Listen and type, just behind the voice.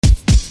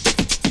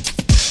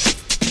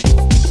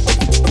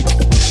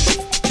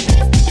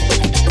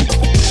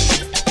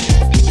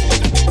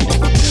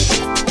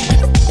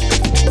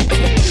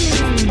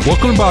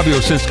Welcome to Bobby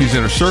Owsinski's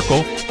Inner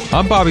Circle.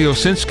 I'm Bobby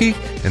Owsinski,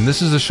 and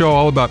this is a show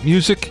all about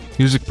music,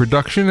 music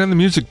production, and the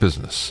music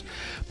business.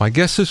 My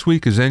guest this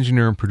week is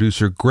engineer and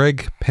producer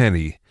Greg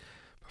Penny.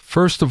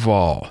 First of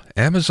all,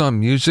 Amazon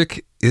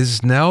Music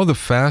is now the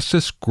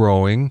fastest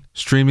growing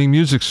streaming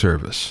music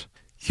service.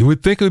 You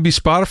would think it would be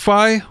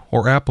Spotify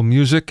or Apple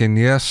Music, and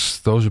yes,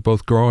 those are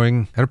both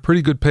growing at a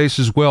pretty good pace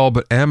as well,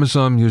 but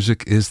Amazon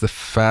Music is the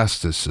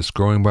fastest. It's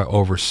growing by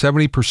over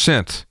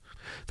 70%.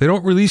 They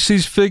don't release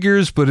these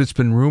figures, but it's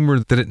been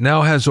rumored that it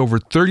now has over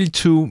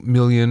 32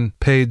 million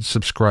paid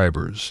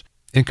subscribers.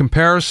 In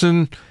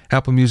comparison,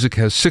 Apple Music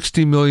has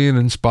 60 million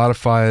and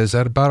Spotify is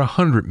at about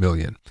 100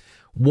 million.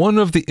 One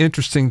of the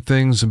interesting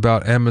things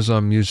about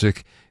Amazon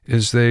Music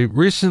is they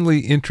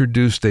recently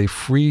introduced a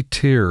free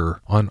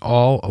tier on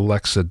all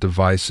Alexa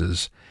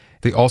devices.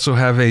 They also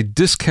have a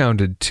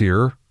discounted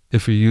tier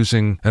if you're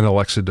using an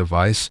Alexa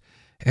device.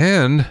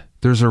 And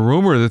there's a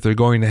rumor that they're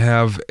going to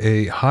have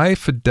a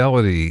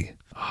high-fidelity,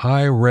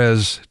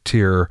 high-res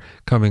tier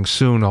coming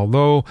soon,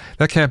 although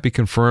that can't be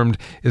confirmed.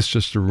 It's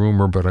just a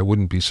rumor, but I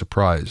wouldn't be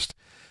surprised.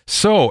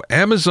 So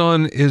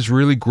Amazon is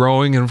really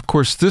growing, and of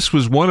course this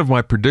was one of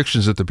my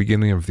predictions at the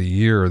beginning of the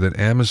year, that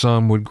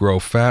Amazon would grow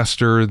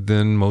faster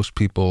than most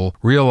people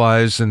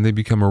realize, and they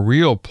become a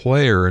real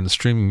player in the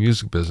streaming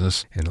music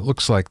business, and it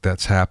looks like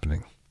that's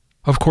happening.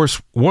 Of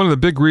course, one of the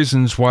big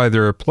reasons why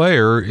they're a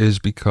player is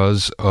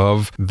because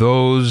of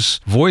those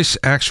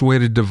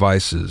voice-actuated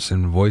devices,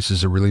 and voice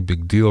is a really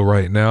big deal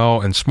right now,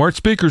 and smart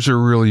speakers are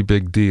a really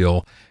big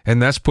deal,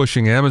 and that's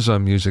pushing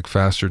Amazon Music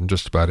faster than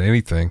just about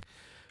anything.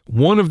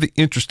 One of the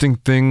interesting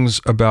things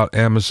about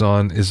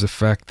Amazon is the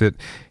fact that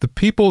the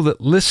people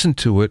that listen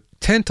to it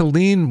tend to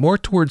lean more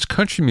towards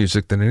country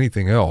music than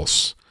anything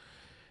else.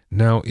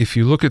 Now, if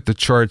you look at the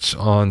charts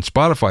on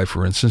Spotify,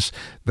 for instance,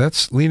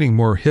 that's leaning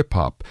more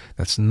hip-hop.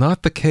 That's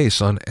not the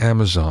case on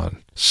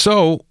Amazon.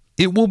 So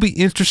it will be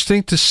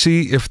interesting to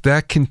see if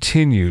that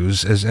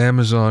continues as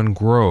Amazon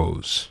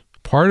grows.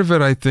 Part of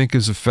it, I think,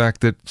 is the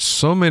fact that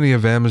so many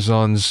of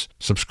Amazon's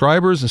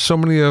subscribers and so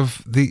many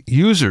of the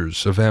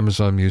users of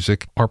Amazon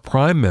Music are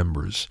Prime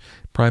members.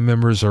 Prime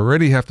members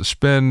already have to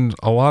spend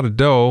a lot of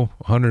dough,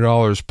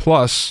 $100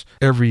 plus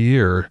every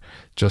year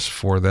just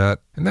for that,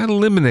 and that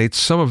eliminates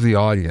some of the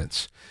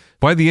audience.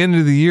 By the end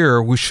of the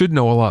year, we should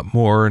know a lot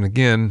more, and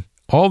again,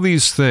 all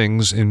these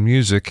things in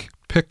music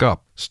pick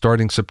up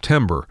starting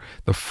September.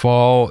 The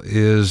fall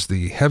is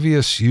the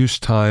heaviest use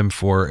time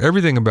for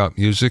everything about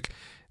music,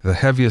 the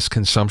heaviest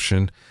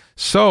consumption.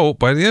 So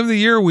by the end of the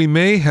year, we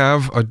may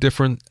have a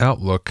different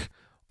outlook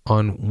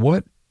on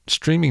what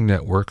streaming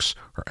networks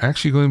are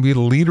actually going to be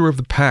the leader of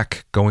the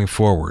pack going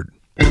forward.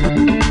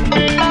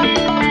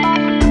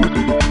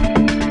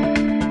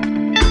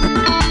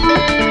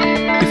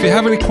 If you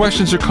have any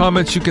questions or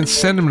comments, you can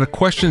send them to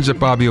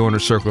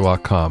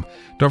questions@BobbyOInnerCircle.com.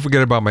 Don't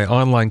forget about my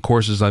online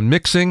courses on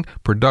mixing,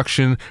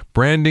 production,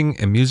 branding,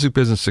 and music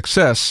business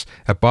success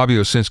at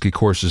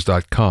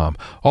BobbyOwsinskiCourses.com.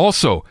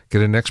 Also,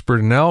 get an expert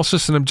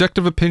analysis and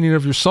objective opinion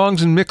of your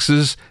songs and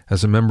mixes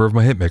as a member of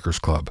my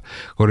Hitmakers Club.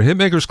 Go to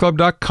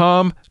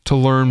HitmakersClub.com to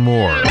learn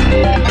more.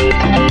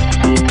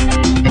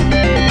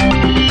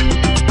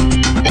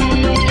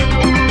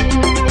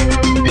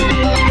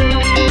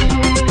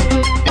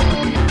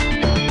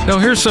 Now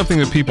here's something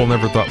that people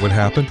never thought would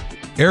happen.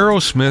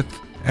 Aerosmith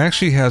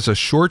actually has a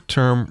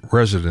short-term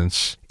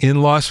residence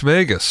in Las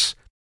Vegas.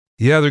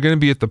 Yeah, they're going to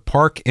be at the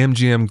Park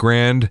MGM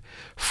Grand,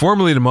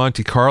 formerly the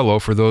Monte Carlo,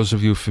 for those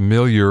of you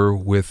familiar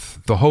with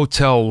the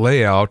hotel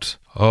layout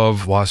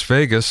of Las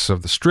Vegas,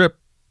 of the Strip.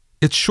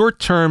 It's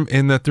short-term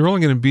in that they're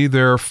only going to be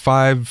there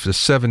 5 to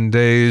 7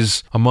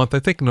 days a month. I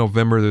think in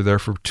November they're there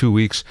for 2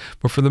 weeks.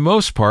 But for the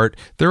most part,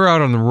 they're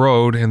out on the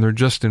road and they're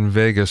just in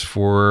Vegas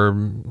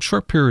for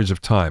short periods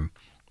of time.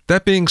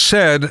 That being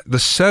said, the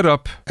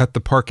setup at the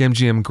Park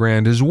MGM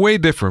Grand is way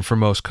different from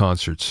most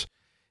concerts.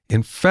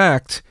 In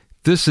fact,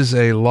 this is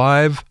a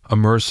live,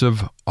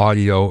 immersive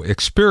audio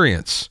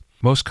experience.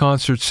 Most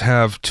concerts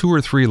have 2 or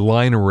 3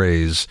 line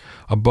arrays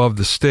above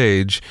the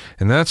stage,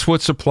 and that's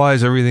what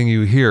supplies everything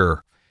you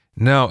hear.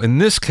 Now, in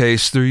this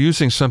case, they're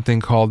using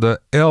something called the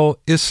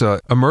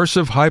L-ISA,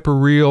 Immersive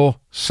Hyperreal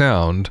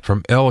Sound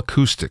from L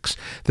Acoustics.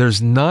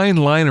 There's 9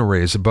 line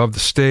arrays above the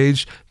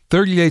stage,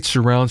 38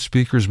 surround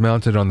speakers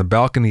mounted on the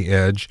balcony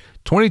edge,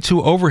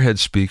 22 overhead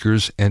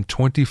speakers, and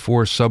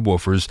 24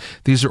 subwoofers.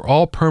 These are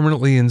all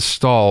permanently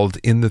installed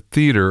in the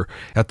theater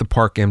at the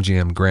Park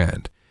MGM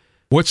Grand.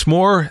 What's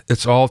more,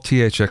 it's all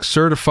THX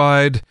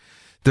certified.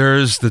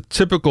 There's the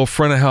typical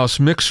front-of-house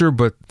mixer,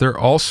 but there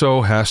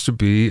also has to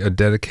be a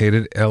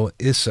dedicated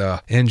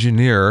L-ISA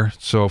engineer.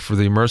 So for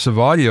the immersive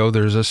audio,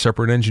 there's a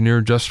separate engineer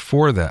just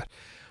for that.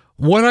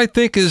 What I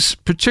think is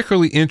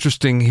particularly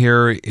interesting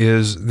here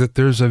is that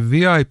there's a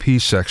VIP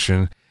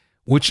section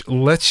which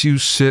lets you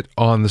sit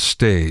on the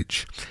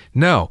stage.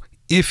 Now,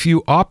 if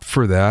you opt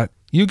for that,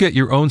 you get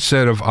your own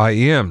set of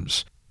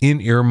IEMs,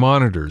 in-ear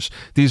monitors.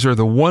 These are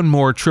the One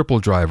More triple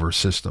driver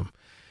system.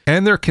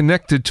 And they're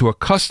connected to a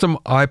custom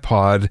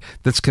iPod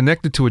that's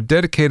connected to a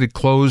dedicated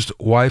closed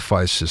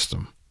Wi-Fi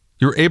system.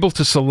 You're able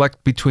to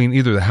select between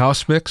either the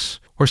house mix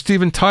or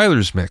Steven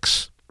Tyler's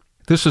mix.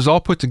 This was all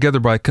put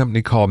together by a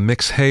company called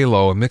Mix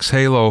Halo, and Mix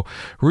Halo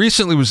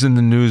recently was in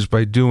the news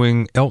by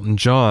doing Elton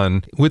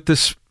John with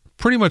this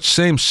pretty much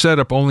same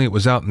setup, only it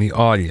was out in the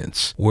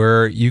audience,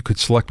 where you could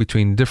select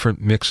between different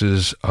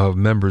mixes of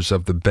members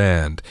of the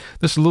band.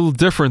 This is a little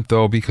different,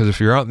 though, because if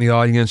you're out in the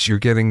audience, you're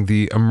getting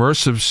the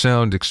immersive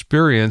sound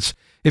experience.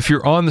 If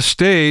you're on the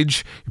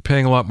stage, you're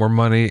paying a lot more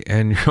money,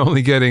 and you're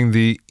only getting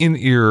the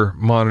in-ear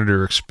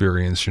monitor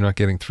experience. You're not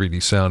getting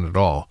 3D sound at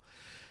all.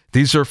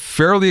 These are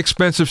fairly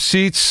expensive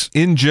seats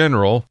in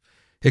general.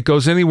 It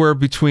goes anywhere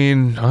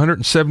between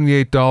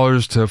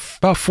 $178 to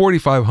about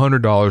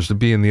 $4,500 to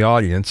be in the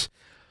audience.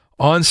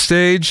 On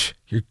stage,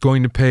 you're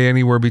going to pay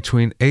anywhere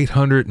between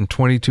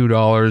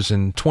 $822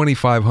 and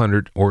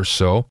 $2,500 or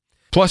so.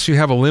 Plus, you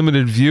have a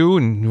limited view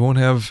and you won't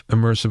have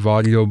immersive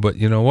audio, but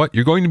you know what?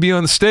 You're going to be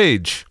on the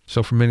stage.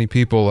 So for many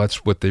people,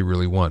 that's what they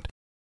really want.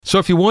 So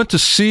if you want to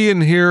see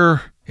and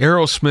hear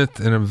Aerosmith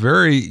in a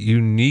very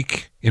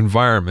unique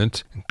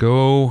environment,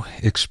 go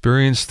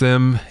experience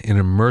them in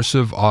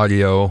immersive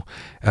audio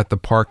at the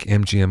Park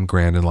MGM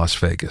Grand in Las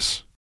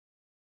Vegas.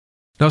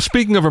 Now,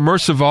 speaking of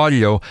immersive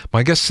audio,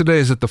 my guest today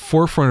is at the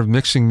forefront of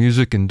mixing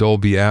music in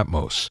Dolby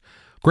Atmos.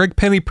 Greg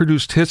Penny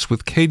produced hits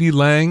with Katie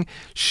Lang,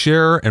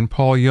 Cher, and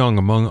Paul Young,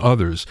 among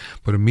others,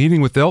 but a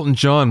meeting with Elton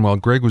John while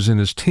Greg was in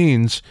his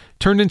teens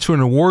turned into an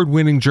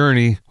award-winning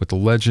journey with the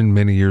legend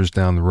many years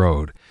down the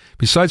road.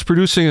 Besides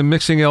producing and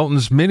mixing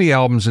Elton's mini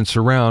albums in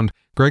surround,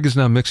 Greg is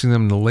now mixing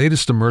them in the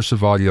latest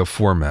immersive audio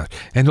format,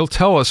 and he'll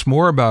tell us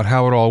more about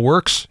how it all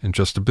works in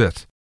just a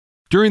bit.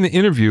 During the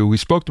interview, we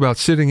spoke about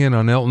sitting in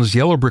on Elton's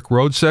Yellow Brick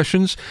Road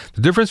sessions,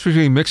 the difference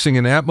between mixing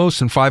in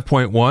Atmos and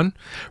 5.1,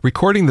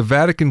 recording the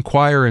Vatican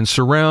Choir in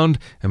surround,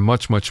 and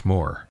much, much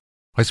more.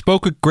 I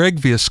spoke with Greg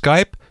via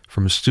Skype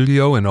from his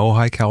studio in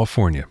Ojai,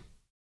 California.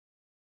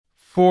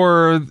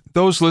 For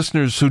those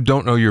listeners who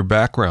don't know your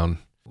background,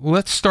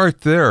 let's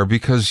start there,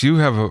 because you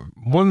have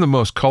one of the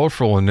most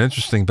colorful and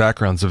interesting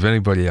backgrounds of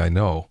anybody I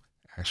know,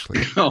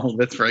 actually. Oh,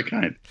 that's very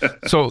kind.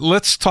 So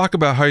let's talk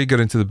about how you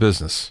got into the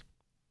business.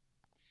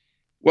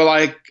 Well,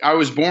 I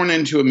was born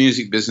into a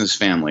music business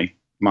family.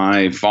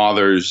 My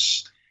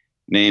father's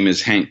name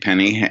is Hank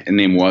Penny.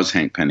 Name was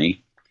Hank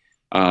Penny.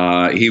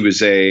 He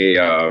was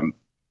a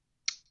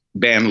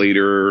band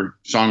leader,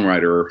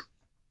 songwriter,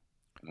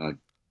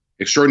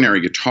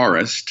 extraordinary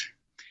guitarist.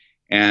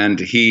 And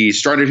he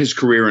started his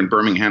career in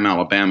Birmingham,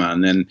 Alabama,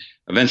 and then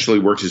eventually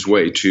worked his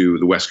way to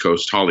the West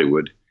Coast,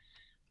 Hollywood.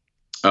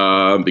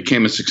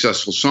 Became a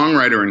successful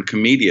songwriter and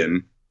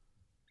comedian,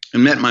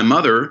 and met my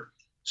mother,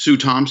 Sue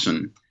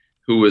Thompson,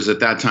 who was at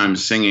that time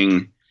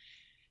singing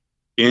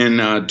in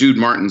Dude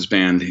Martin's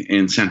band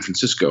in San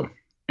Francisco.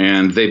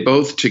 And they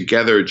both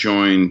together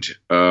joined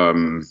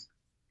the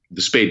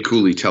Spade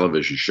Cooley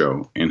television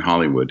show in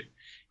Hollywood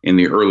in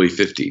the early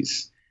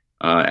 50s.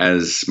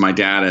 As my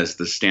dad as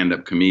the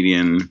stand-up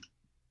comedian,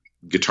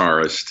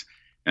 guitarist,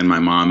 and my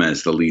mom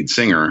as the lead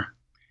singer.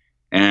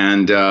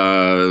 And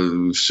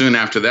soon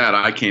after that,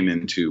 I came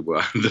into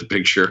the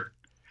picture.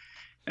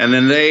 And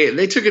then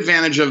they took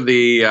advantage of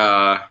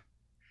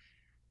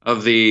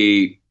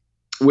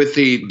with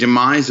the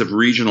demise of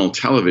regional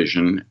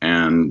television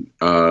and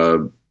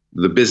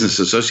the business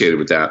associated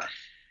with that,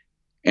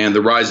 and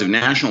the rise of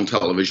national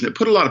television, it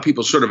put a lot of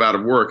people sort of out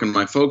of work. And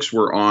my folks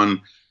were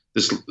on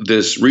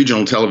this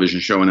regional television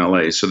show in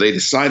LA. So they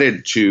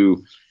decided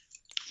to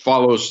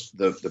follow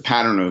the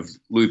pattern of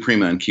Louis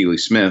Prima and Keely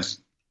Smith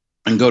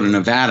and go to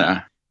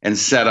Nevada and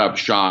set up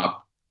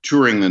shop,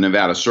 touring the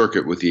Nevada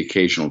circuit with the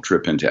occasional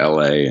trip into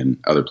LA and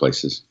other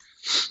places.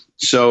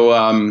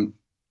 So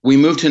we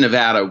moved to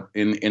Nevada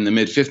in the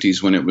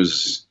mid-50s when it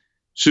was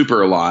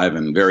super alive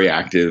and very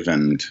active,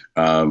 and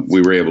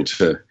we were able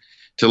to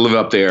live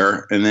up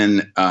there. And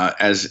then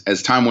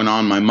as time went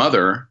on, my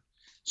mother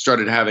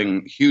started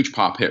having huge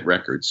pop hit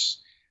records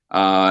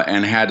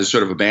and had to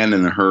sort of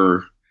abandon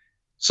her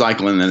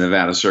cycle in the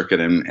Nevada circuit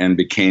and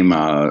became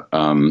a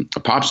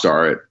pop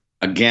star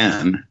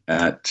again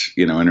at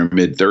in her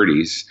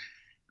mid-30s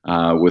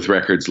with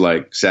records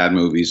like Sad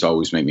Movies,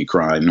 Always Make Me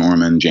Cry,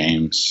 Norman,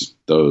 James,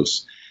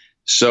 those.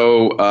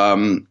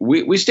 So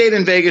we stayed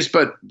in Vegas,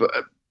 but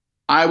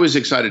I was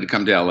excited to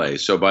come to LA.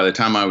 So by the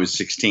time I was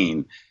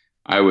 16,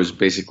 I was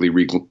basically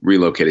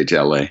relocated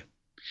to LA.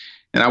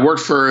 And I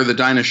worked for the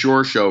Dinah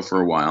Shore show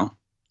for a while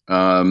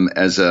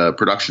as a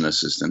production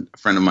assistant. A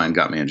friend of mine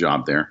got me a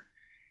job there.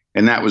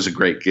 And that was a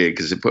great gig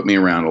because it put me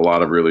around a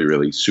lot of really,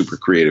 really super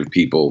creative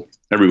people.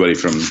 Everybody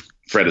from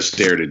Fred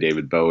Astaire to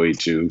David Bowie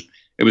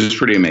it was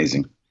pretty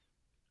amazing.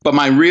 But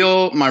my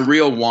real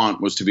want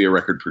was to be a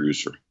record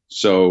producer.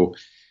 So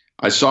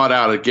I sought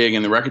out a gig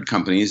in the record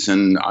companies,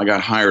 and I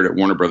got hired at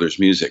Warner Brothers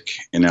Music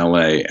in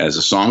LA as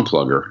a song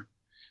plugger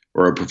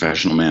or a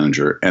professional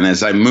manager. And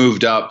as I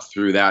moved up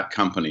through that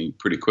company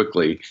pretty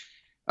quickly,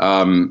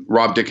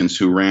 Rob Dickens,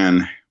 who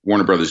ran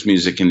Warner Brothers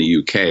Music in the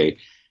UK,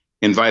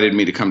 invited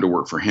me to come to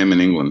work for him in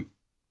England.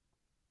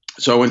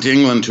 So I went to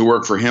England to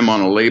work for him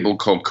on a label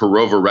called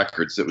Corova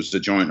Records that was a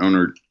joint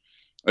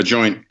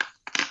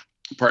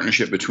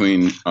partnership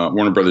between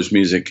Warner Brothers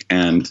Music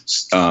and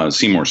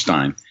Seymour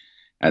Stein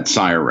at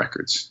Sire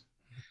Records.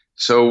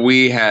 So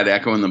we had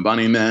Echo and the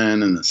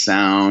Bunnymen and The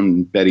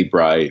Sound, Betty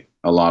Bright,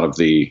 a lot of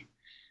the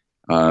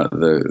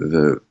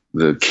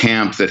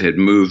camp that had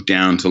moved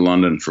down to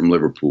London from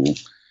Liverpool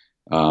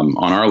on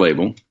our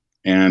label.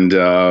 And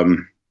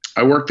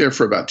I worked there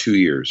for about 2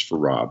 years for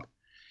Rob.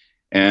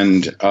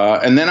 And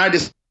then I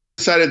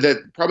decided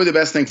that probably the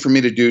best thing for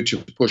me to do to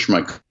push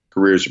my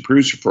career as a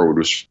producer forward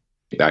was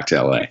back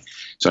to LA.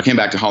 So I came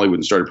back to Hollywood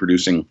and started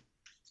producing.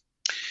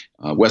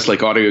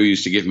 Westlake Audio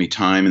used to give me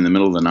time in the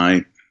middle of the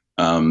night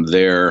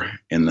there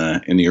in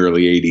the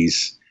early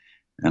 80s.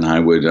 And I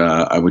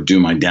would do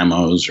my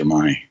demos or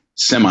my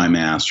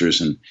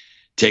semi-masters and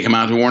take them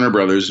out to Warner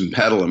Brothers and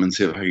peddle them and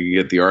see if I could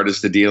get the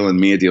artist a deal and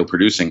me a deal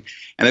producing.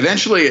 And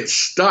eventually it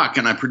stuck,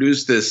 and I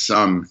produced this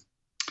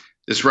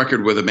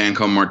record with a band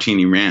called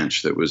Martini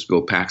Ranch that was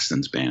Bill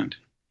Paxton's band.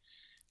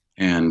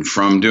 And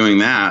from doing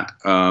that,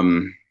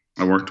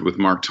 I worked with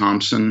Mark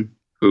Thompson,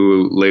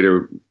 who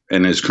later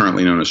and is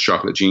currently known as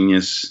Chocolate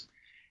Genius.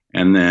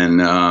 And then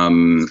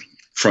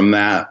from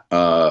that,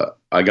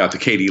 I got the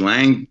Katie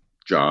Lang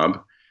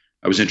job.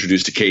 I was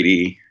introduced to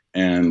Katie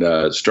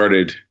and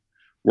started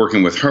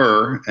working with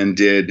her and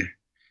did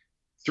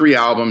 3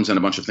 albums and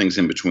a bunch of things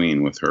in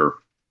between with her.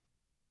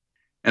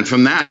 And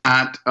from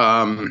that,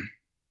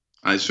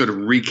 I sort of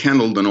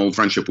rekindled an old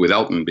friendship with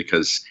Elton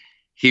because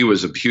he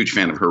was a huge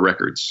fan of her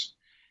records.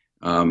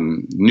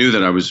 Knew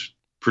that I was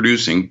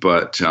producing,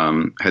 but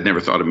had never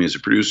thought of me as a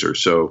producer.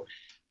 So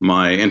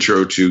my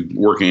intro to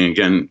working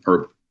again,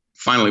 or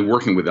finally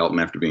working with Elton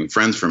after being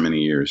friends for many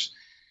years,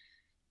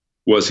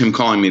 was him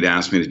calling me to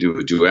ask me to do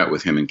a duet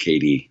with him and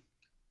Katie.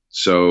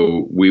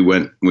 So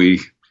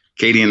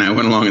Katie and I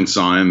went along and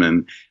saw him,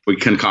 and we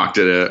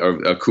concocted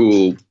a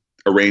cool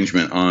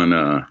arrangement on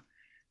a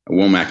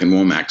Womack and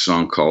Womack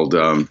song called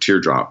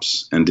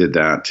Teardrops, and did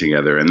that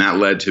together. And that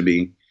led to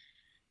me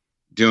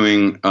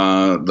doing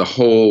the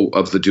whole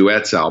of the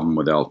duets album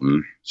with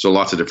Elton. So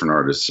lots of different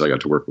artists I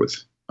got to work with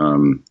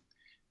on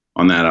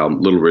that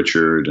album. Little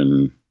Richard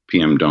and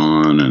PM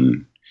Dawn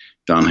and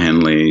Don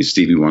Henley.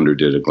 Stevie Wonder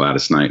did a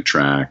Gladys Knight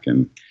track.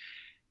 And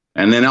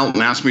then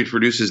Elton asked me to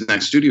produce his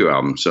next studio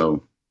album.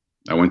 So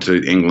I went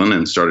to England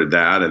and started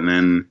that. And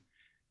then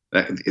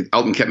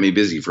Elton kept me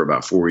busy for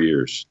about 4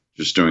 years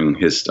just doing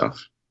his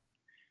stuff.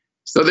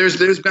 So there's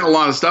been a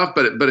lot of stuff,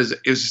 but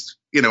it's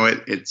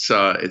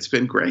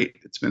been great.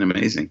 It's been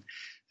amazing.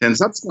 And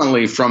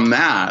subsequently from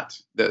that,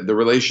 the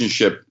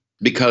relationship,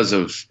 because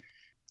of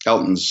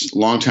Elton's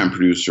longtime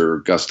producer,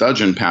 Gus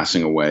Dudgeon,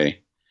 passing away,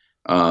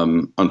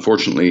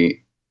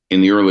 unfortunately,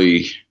 in the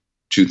early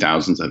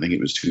 2000s, I think it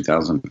was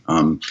 2000,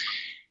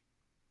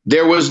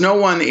 there was no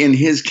one in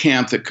his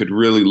camp that could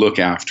really look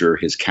after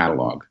his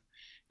catalog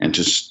and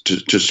to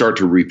start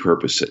to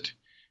repurpose it.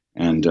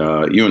 And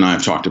you and I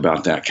have talked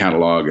about that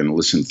catalog and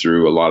listened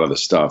through a lot of the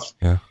stuff.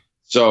 Yeah.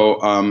 So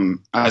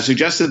I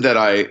suggested that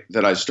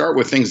I start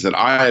with things that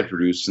I had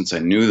produced since I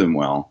knew them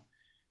well,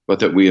 but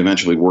that we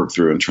eventually work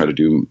through and try to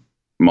do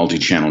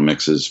multi-channel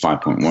mixes,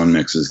 5.1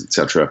 mixes,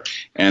 etc.,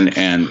 and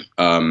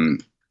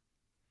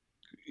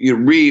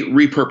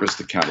repurpose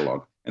the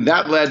catalog. And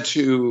that led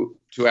to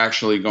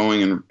actually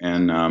going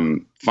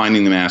and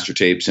finding the master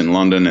tapes in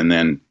London, and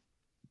then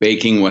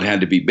baking what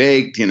had to be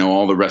baked,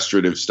 all the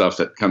restorative stuff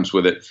that comes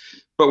with it.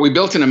 But we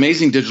built an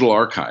amazing digital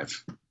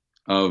archive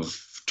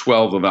of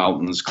 12 of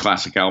Elton's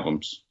classic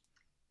albums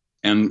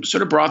and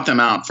sort of brought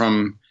them out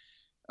from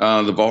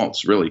the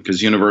vaults, really,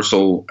 because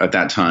Universal at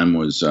that time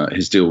was,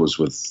 his deal was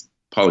with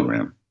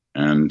Polygram.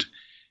 And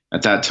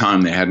at that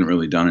time, they hadn't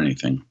really done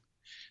anything.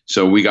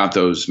 So we got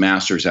those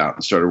masters out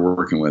and started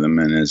working with them.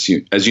 And as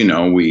you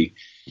know, we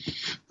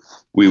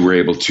were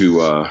able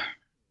to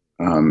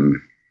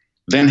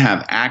then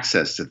have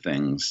access to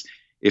things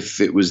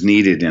if it was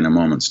needed in a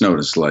moment's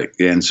notice.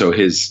 And so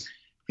his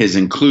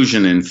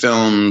inclusion in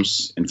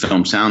films and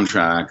film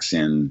soundtracks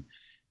and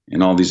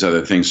all these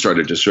other things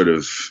started to sort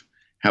of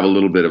have a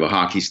little bit of a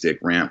hockey stick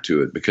ramp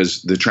to it,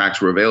 because the tracks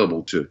were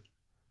available to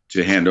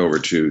hand over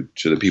to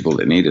the people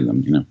that needed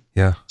them,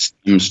 Yeah.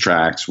 Stems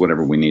tracks,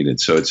 whatever we needed.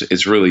 So it's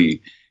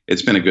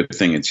been a good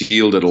thing. It's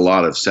yielded a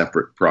lot of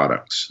separate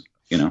products,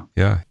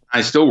 Yeah.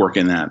 I still work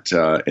in that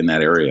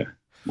area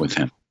with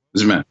him.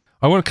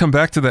 I want to come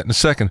back to that in a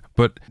second,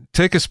 but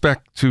take us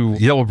back to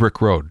Yellow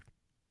Brick Road.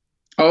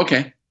 Oh,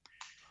 okay.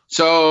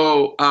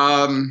 So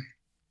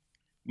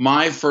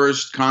my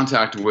first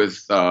contact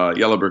with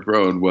Yellow Brick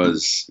Road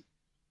was,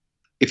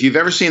 if you've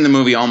ever seen the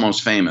movie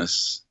Almost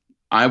Famous,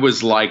 I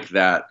was like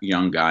that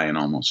young guy in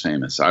Almost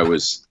Famous. I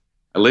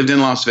lived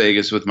in Las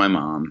Vegas with my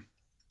mom.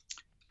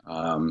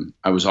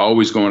 I was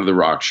always going to the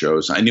rock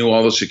shows. I knew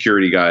all the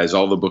security guys,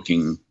 all the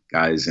booking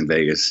guys in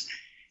Vegas.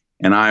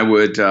 And I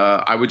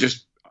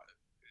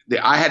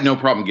had no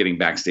problem getting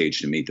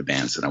backstage to meet the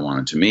bands that I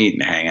wanted to meet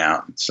and hang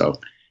out.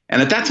 And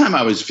at that time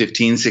I was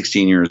 15,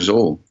 16 years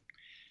old.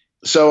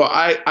 So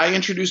I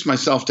introduced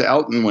myself to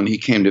Elton when he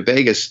came to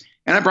Vegas,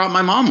 and I brought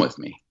my mom with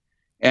me.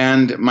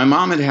 And my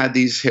mom had had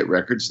these hit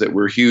records that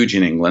were huge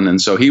in England.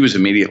 And so he was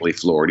immediately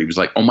floored. He was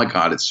like, oh my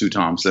God, it's Sue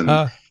Thompson.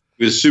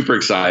 He was super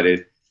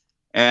excited.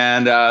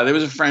 And there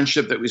was a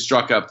friendship that we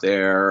struck up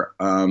there.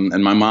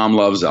 And my mom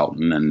loves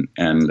Elton.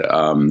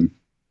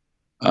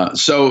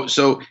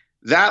 So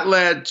that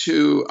led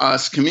to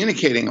us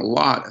communicating a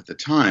lot at the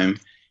time.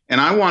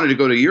 And I wanted to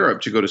go to Europe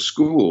to go to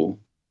school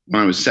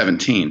when I was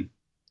 17.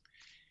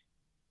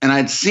 And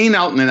I'd seen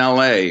Elton in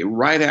LA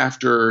right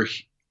after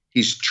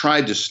he's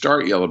tried to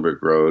start Yellow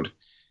Brick Road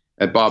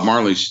at Bob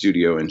Marley's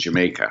studio in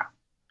Jamaica.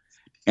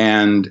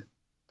 And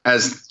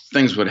as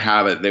things would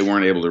have it, they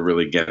weren't able to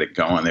really get it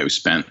going. They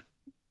spent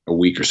a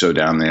week or so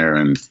down there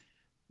and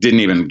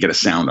didn't even get a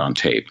sound on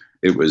tape.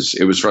 It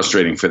was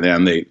frustrating for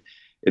them.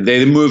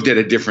 They moved at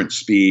a different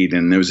speed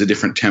and there was a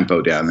different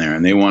tempo down there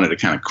and they wanted to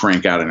kind of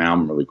crank out an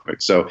album really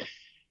quick. So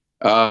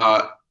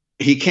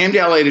he came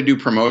to LA to do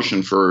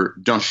promotion for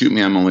Don't Shoot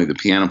Me, I'm Only the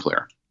Piano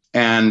Player.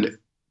 And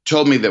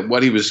told me that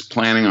what he was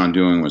planning on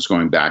doing was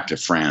going back to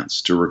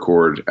France to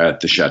record at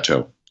the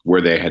Chateau,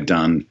 where they had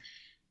done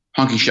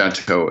Honky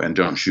Chateau and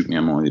Don't Shoot Me,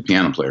 I'm Only the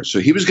Piano Player. So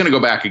he was going to go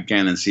back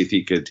again and see if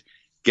he could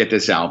get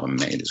this album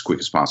made as quick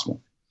as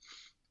possible.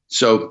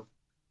 So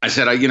I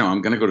said, I'm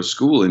going to go to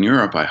school in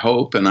Europe, I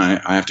hope, and I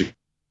have to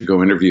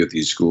go interview at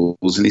these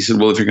schools. And he said,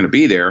 well, if you're going to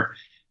be there,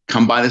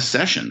 come by the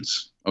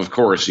sessions. Of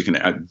course,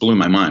 it blew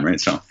my mind, right?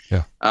 So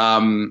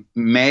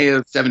May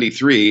of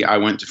 73, I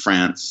went to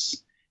France.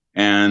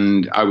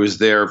 And I was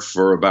there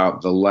for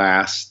about the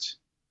last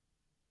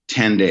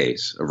 10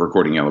 days of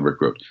recording Yellow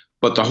Brick Road.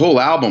 But the whole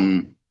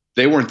album,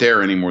 they weren't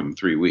there any more than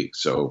 3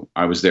 weeks. So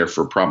I was there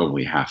for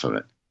probably half of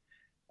it.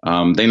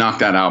 They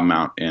knocked that album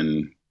out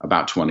in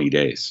about 21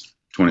 days.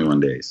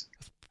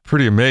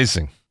 Pretty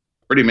amazing.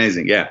 Pretty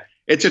amazing, yeah.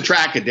 It's a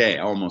track a day,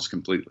 almost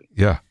completely.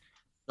 Yeah.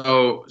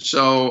 So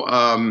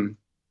I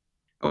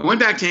went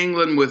back to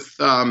England with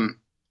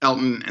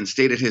Elton and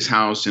stayed at his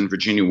house in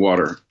Virginia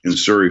Water in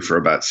Surrey for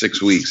about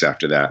 6 weeks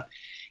after that.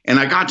 And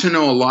I got to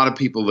know a lot of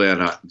people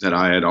that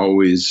I had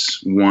always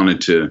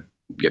wanted to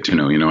get to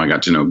know. I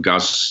got to know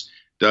Gus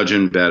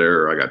Dudgeon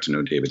better. I got to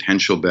know David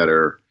Henschel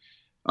better.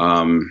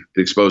 It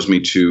exposed me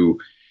to,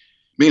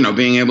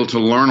 being able to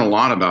learn a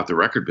lot about the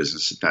record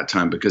business at that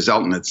time because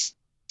Elton had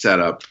set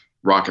up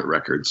Rocket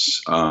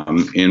Records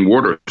in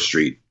Wardour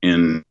Street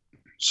in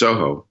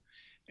Soho.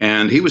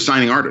 And he was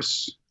signing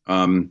artists.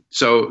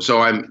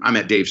 So I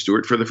met Dave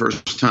Stewart for the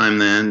first time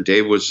then.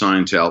 Dave was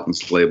signed to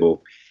Elton's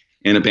label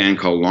in a band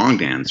called Long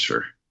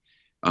Dancer,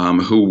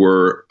 who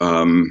were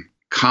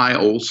Kai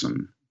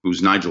Olsen,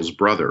 who's Nigel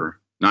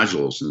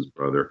Olsen's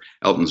brother,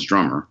 Elton's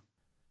drummer,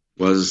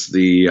 was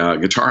the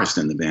guitarist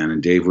in the band,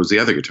 and Dave was the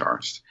other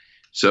guitarist.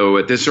 So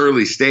at this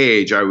early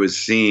stage, I was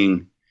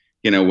seeing,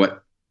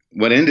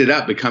 what ended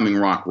up becoming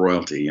rock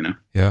royalty,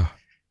 Yeah.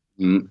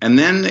 And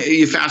then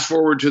you fast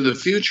forward to the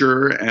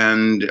future,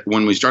 and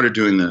when we started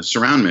doing the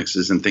surround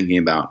mixes and thinking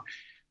about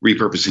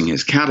repurposing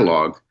his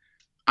catalog,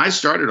 I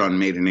started on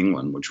Made in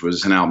England, which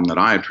was an album that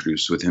I had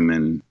produced with him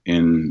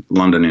in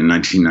London in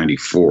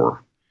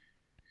 1994.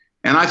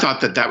 And I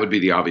thought that would be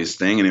the obvious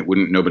thing, and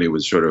nobody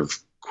would sort of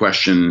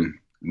question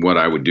what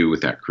I would do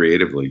with that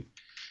creatively.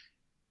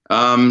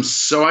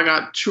 So I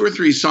got 2 or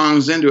 3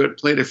 songs into it,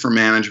 played it for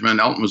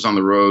management. Elton was on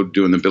the road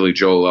doing the Billy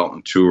Joel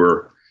Elton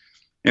tour.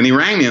 And he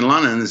rang me in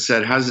London and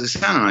said, how's this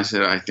sound? And I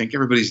said, I think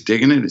everybody's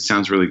digging it. It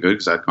sounds really good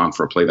because I'd gone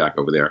for a playback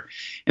over there.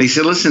 And he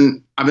said,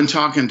 listen, I've been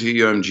talking to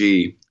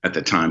UMG at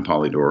the time,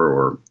 Polydor,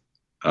 or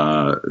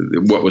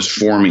what was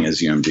forming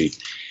as UMG.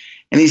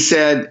 And he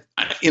said,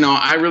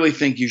 I really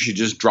think you should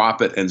just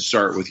drop it and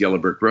start with Yellow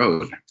Brick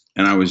Road.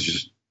 And I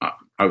was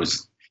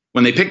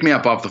when they picked me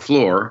up off the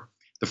floor,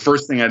 the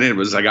first thing I did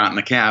was I got in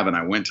the cab and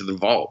I went to the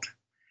vault.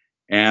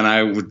 And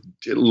I would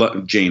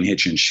love Jane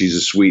Hitchens. She's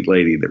a sweet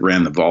lady that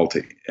ran the vault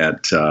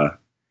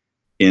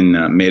in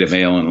Maida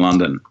Vale in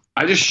London.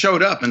 I just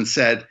showed up and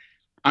said,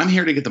 I'm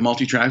here to get the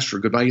multi-tracks for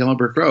Goodbye Yellow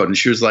Brick Road. And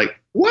she was like,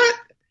 what?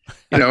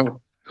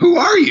 Who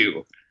are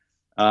you?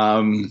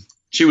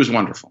 She was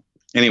wonderful.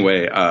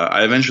 Anyway,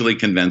 I eventually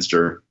convinced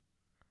her.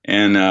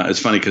 And it's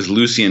funny because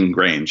Lucian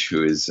Grange,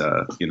 who is,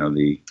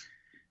 the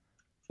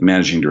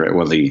managing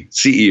director, the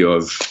CEO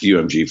of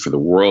UMG for the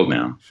world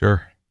now.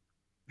 Sure.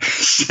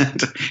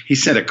 He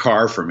sent a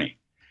car for me,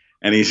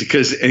 and he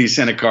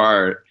sent a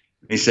car.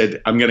 He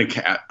said,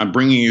 I'm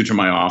bringing you to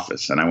my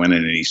office. And I went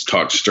in and he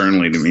talked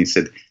sternly to me. He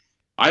said,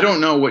 I don't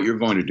know what you're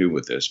going to do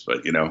with this,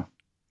 but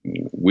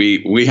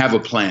we have a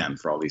plan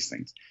for all these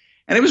things.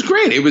 And it was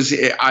great.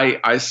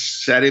 I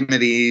set him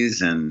at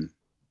ease, and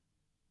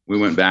we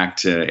went back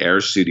to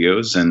Air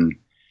Studios, and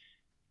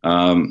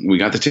we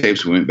got the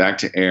tapes. We went back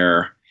to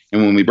Air,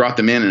 and when we brought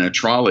them in a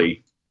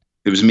trolley,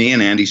 it was me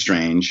and Andy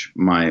Strange,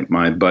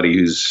 my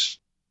buddy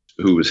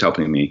who was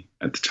helping me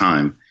at the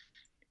time,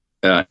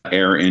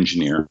 Air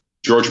engineer,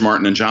 George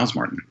Martin and Giles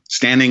Martin,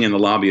 standing in the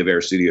lobby of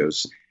Air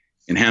Studios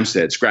in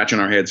Hampstead, scratching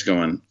our heads,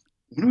 going,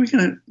 how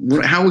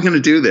are we gonna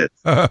do this?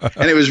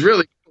 And it was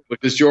really cool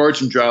because George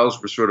and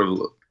Giles were sort of,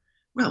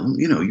 well,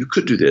 you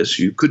could do this,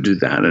 you could do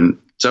that, and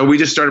so we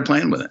just started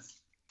playing with it,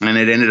 and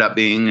it ended up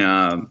being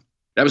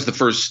That was the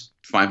first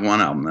 5.1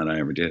 album that I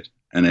ever did.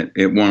 And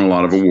it won a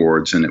lot of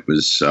awards, and it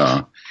was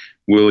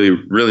really,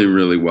 really,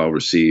 really well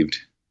received.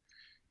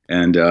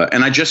 And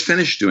I just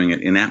finished doing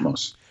it in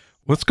Atmos.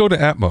 Let's go to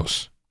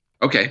Atmos.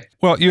 Okay.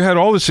 Well, you had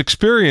all this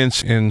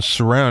experience in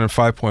surround and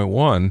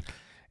 5.1,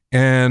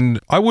 and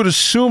I would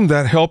assume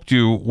that helped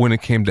you when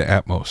it came to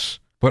Atmos.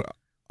 But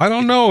I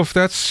don't know if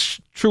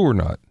that's true or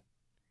not.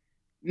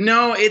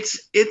 No, it's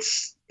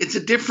a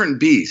different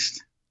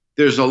beast.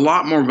 There's a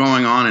lot more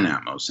going on in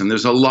Atmos, and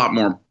there's a lot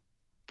more.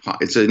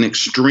 It's an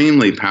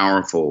extremely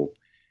powerful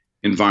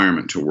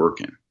environment to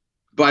work in.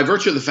 By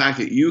virtue of the fact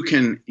that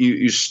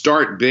you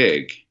start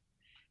big,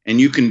 and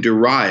you can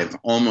derive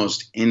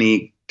almost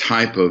any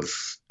type of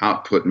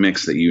output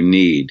mix that you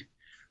need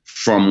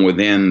from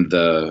within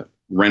the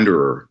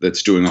renderer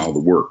that's doing all the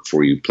work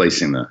for you,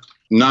 placing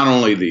not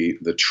only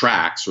the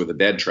tracks or the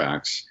dead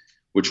tracks,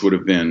 which would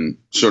have been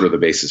sort of the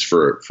basis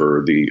for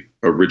the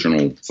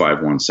original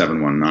 5.1, 7.1,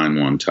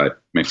 9.1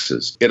 type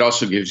mixes. It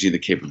also gives you the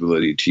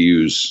capability to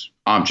use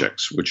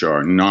objects, which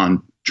are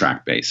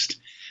non-track based.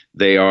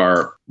 They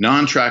are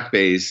non-track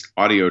based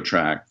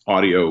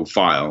audio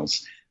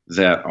files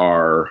that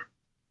are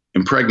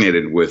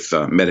impregnated with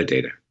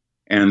metadata.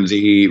 And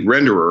the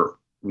renderer,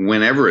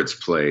 whenever it's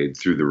played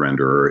through the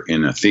renderer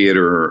in a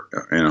theater,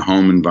 in a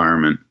home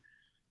environment,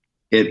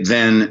 it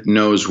then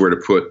knows where to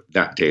put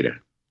that data.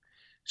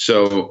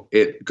 So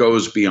it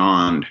goes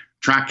beyond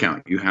track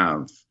count.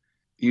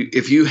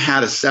 If you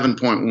had a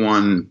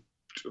 7.1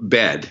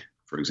 bed,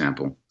 for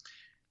example,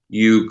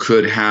 you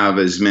could have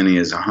as many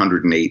as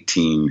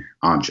 118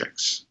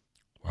 objects.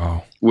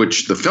 Wow.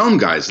 Which the film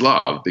guys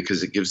love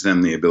because it gives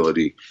them the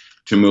ability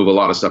to move a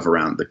lot of stuff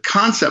around. The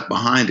concept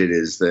behind it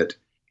is that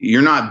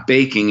you're not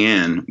baking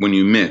in, when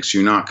you mix,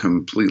 you're not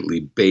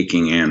completely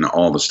baking in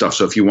all the stuff.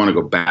 So if you want to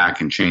go back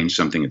and change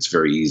something, it's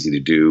very easy to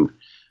do.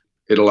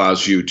 It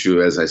allows you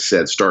to, as I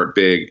said, start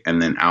big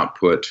and then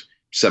output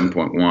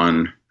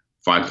 7.1,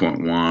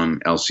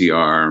 5.1,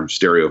 LCR,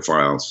 stereo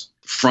files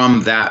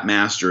from that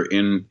master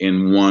in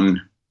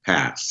one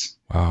pass.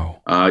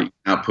 Wow. You can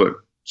output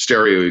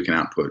stereo, you can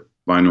output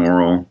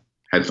binaural,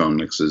 headphone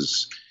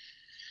mixes.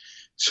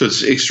 So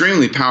it's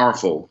extremely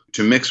powerful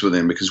to mix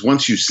within, because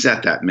once you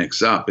set that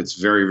mix up, it's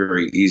very,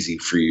 very easy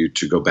for you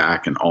to go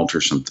back and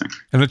alter something.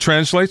 And it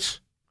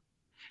translates?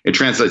 It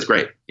translates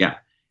great. Yeah.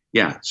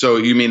 Yeah. So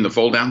you mean the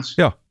fold downs?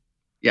 Yeah.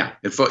 Yeah.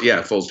 It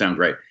folds down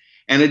great.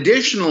 And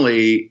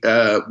additionally,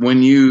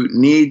 when you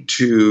need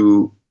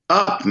to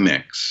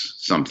upmix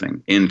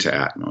something into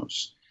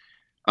Atmos,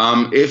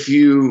 if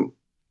you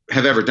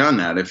have ever done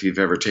that, if you've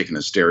ever taken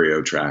a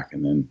stereo track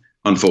and then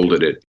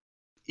unfolded it,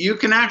 you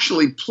can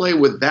actually play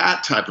with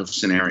that type of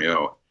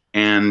scenario.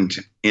 And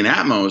in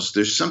Atmos,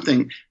 there's some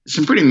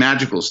pretty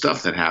magical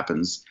stuff that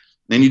happens.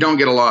 And you don't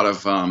get a lot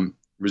of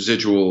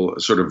residual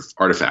sort of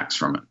artifacts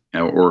from it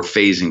or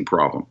phasing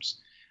problems.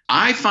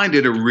 I find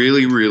it a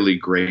really, really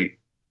great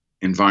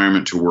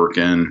environment to work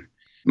in.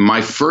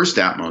 My first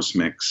Atmos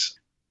mix,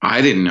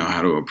 I didn't know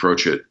how to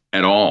approach it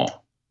at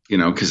all,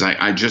 because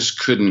I just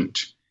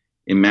couldn't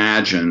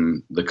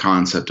imagine the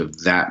concept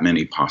of that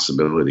many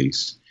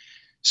possibilities.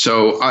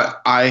 So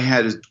I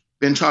had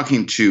been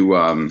talking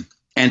to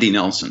Andy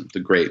Nelson, the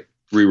great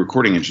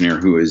re-recording engineer,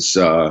 who is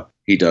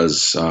he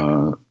has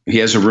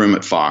a room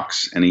at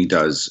Fox, and he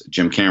does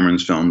Jim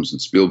Cameron's films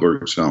and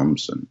Spielberg's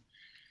films and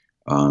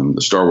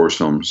the Star Wars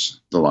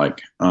films, the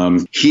like.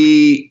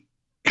 He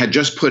had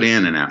just put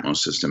in an Atmos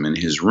system in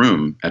his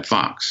room at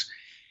Fox.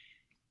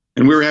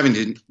 And we were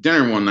having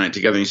dinner one night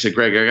together, and he said,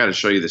 "Greg, I got to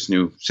show you this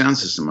new sound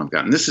system I've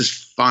got." And this is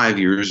 5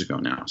 years ago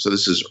now. So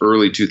this is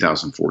early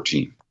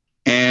 2014.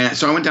 And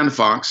so I went down to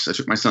Fox. I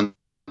took my son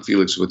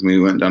Felix with me.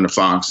 We went down to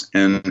Fox,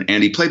 and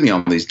Andy played me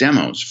all these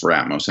demos for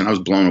Atmos, and I was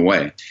blown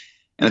away.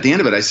 And at the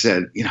end of it, I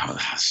said,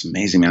 "That's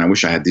amazing, man. I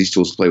wish I had these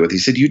tools to play with." He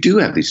said, "You do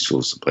have these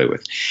tools to play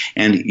with,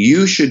 and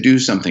you should do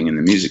something in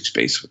the music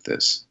space with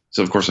this."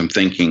 So, of course, I'm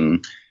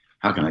thinking,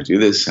 how can I do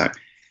this?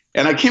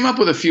 And I came up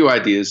with a few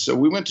ideas. So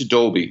we went to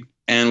Dolby,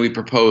 and we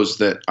proposed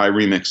that I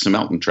remix some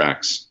Elton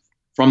tracks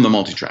from the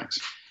multi-tracks.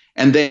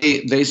 And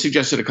they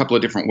suggested a couple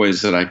of different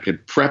ways that I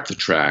could prep the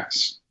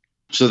tracks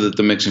so that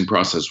the mixing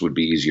process would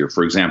be easier.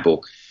 For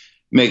example,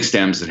 make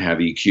stems that have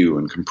EQ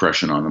and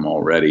compression on them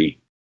already,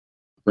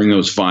 bring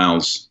those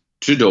files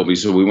to Dolby.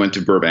 So we went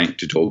to Burbank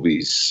to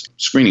Dolby's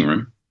screening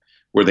room,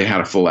 where they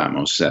had a full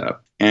Atmos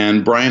setup.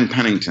 And Brian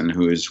Pennington,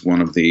 who is one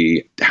of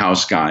the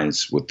house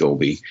guys with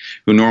Dolby,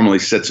 who normally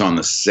sits on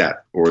the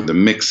set or the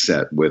mix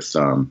set with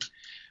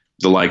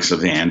the likes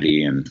of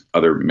Andy and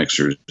other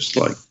mixers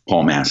like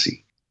Paul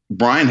Massey.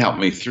 Brian helped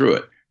me through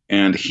it,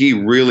 and he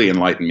really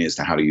enlightened me as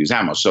to how to use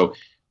Atmos. So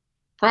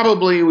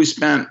probably we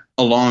spent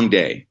a long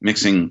day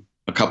mixing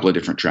a couple of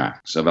different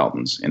tracks of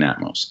Elton's in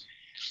Atmos.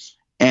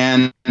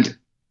 And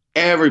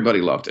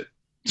everybody loved it.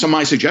 So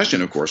my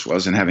suggestion, of course,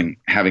 was, and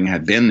having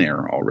had been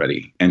there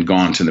already and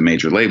gone to the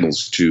major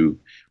labels to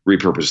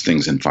repurpose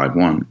things in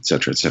 5.1,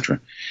 et cetera,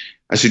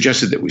 I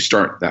suggested that we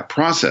start that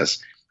process.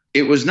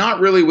 It was not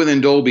really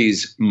within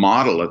Dolby's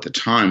model at the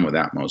time with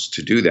Atmos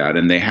to do that,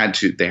 and they had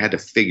to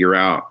figure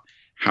out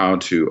how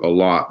to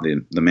allot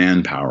the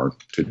manpower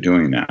to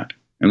doing that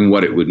and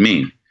what it would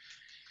mean.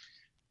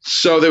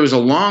 So there was a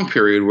long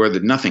period where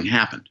nothing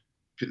happened.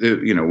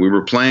 We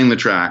were playing the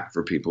track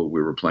for people.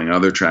 We were playing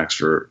other tracks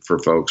for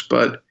folks,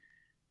 but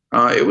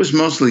it was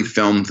mostly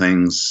film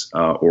things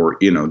or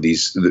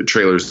the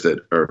trailers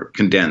that are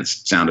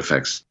condensed sound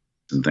effects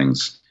and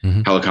things,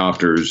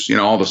 helicopters,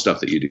 all the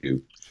stuff that you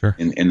do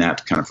in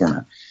that kind of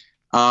format.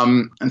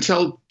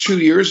 Until 2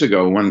 years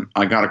ago when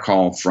I got a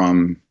call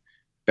from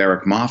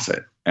Barrick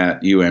Moffat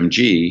at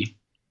UMG,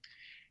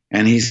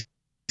 and he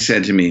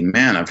said to me,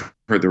 "Man, I've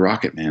heard the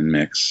Rocket Man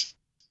mix,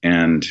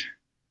 and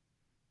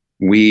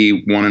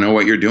we want to know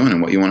what you're doing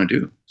and what you want to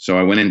do." So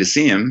I went in to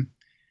see him,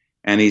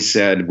 and he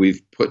said,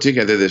 "We've put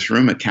together this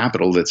room at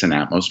Capitol that's an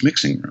Atmos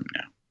mixing room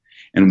now,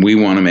 and we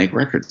want to make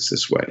records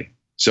this way.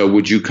 So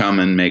would you come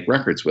and make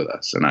records with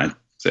us?" And I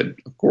said,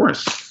 "Of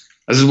course.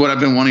 This is what I've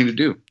been wanting to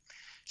do."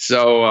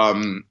 So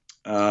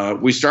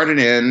we started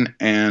in,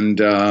 and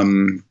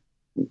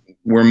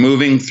we're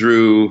moving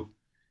through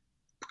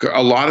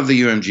a lot of the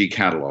UMG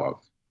catalog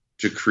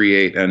to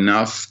create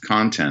enough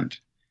content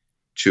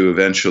to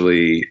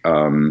eventually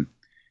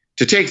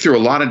to take through a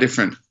lot of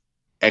different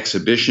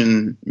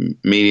exhibition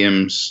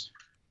mediums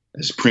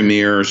as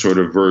premiere sort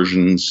of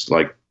versions,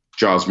 like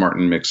Giles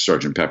Martin mixed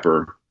Sgt.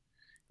 Pepper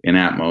in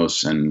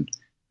Atmos, and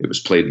it was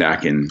played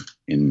back in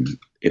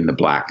the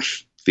black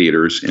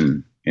theaters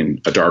in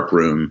a dark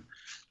room.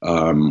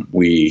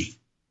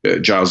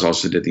 Giles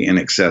also did the In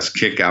Excess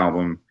Kick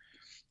album,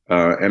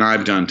 and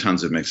I've done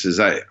tons of mixes.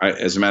 I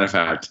as a matter of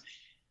fact,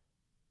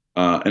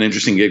 an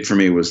interesting gig for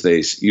me was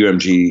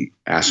UMG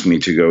asked me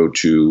to go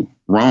to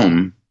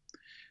Rome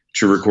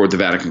to record the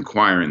Vatican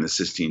Choir in the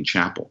Sistine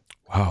Chapel.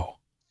 Wow.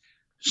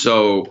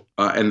 So,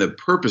 and the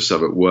purpose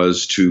of it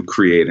was to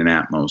create an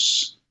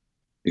Atmos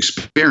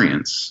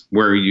experience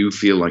where you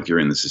feel like you're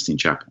in the Sistine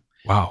Chapel.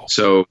 Wow.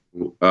 So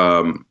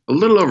a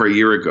little over a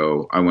year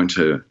ago, I went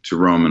to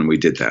Rome and we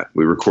did that.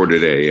 We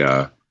recorded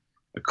a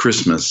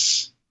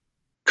Christmas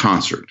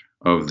concert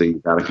of the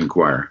Vatican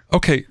Choir.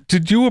 Okay.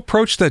 Did you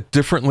approach that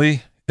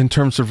differently in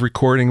terms of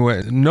recording,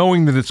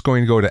 knowing that it's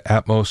going to go to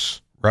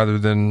Atmos rather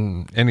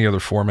than any other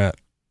format?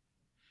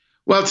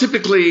 Well,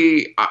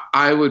 typically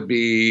I would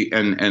be,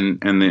 and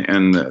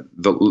the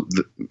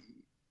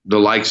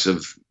likes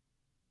of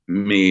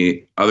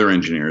me, other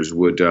engineers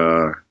would,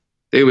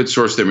 they would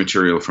source their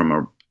material from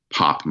a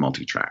pop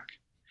multitrack,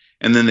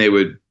 and then they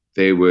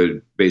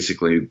would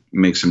basically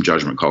make some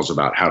judgment calls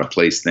about how to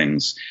place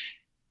things,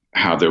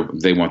 how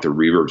they want their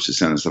reverbs to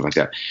sound and stuff like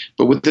that.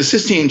 But with the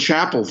Sistine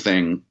Chapel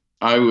thing,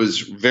 I was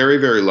very,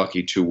 very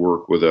lucky to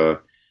work with an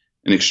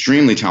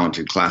extremely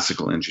talented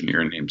classical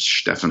engineer named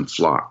Stefan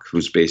Flock,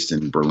 who's based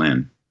in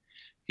Berlin.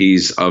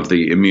 He's of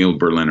the Emil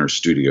Berliner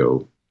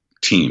studio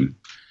team.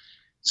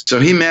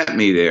 So he met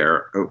me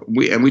there,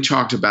 we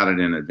talked about it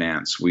in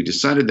advance. We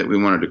decided that we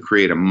wanted to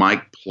create a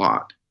mic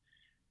plot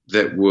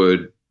that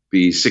would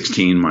be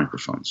 16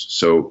 microphones.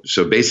 So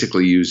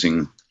basically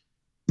using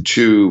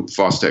two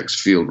Fostex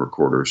field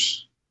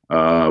recorders.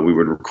 We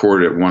would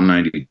record at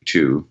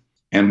 192,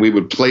 and we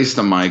would place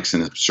the mics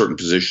in a certain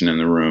position in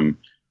the room,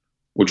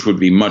 which would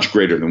be much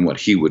greater than what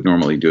he would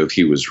normally do if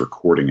he was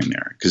recording in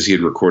there, because he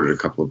had recorded a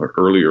couple of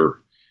earlier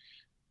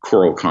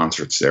choral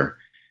concerts there.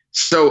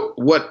 So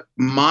what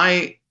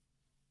I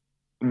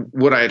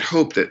had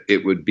hoped that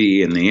it would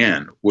be in the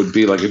end would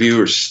be like if you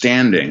were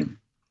standing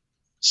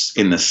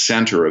in the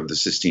center of the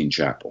Sistine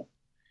Chapel,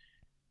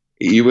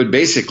 you would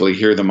basically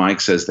hear the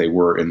mics as they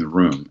were in the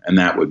room, and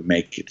that would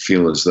make it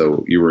feel as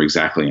though you were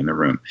exactly in the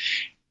room.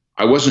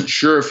 I wasn't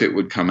sure if it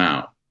would come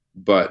out,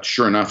 but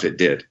sure enough, it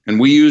did. And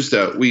we used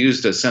a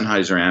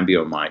Sennheiser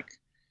Ambio mic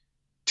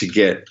to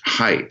get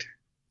height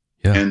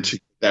and to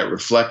get that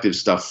reflective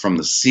stuff from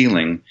the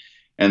ceiling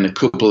and the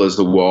cupolas,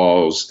 the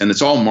walls, and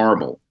it's all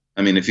marble.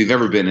 I mean, if you've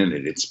ever been in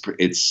it,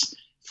 it's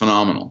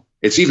phenomenal.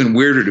 It's even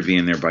weirder to be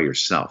in there by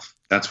yourself.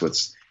 There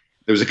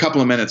was a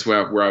couple of minutes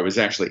where I was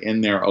actually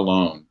in there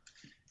alone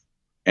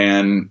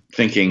and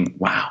thinking,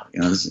 wow,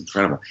 this is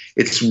incredible.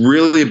 It's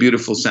really a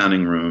beautiful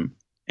sounding room.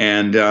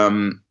 And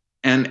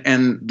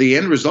the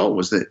end result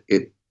was that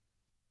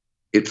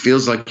it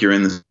feels like you're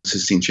in the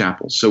Sistine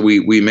Chapel. So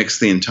we mixed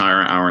the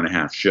entire hour and a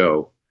half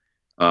show,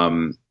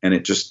 and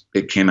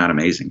it came out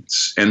amazing.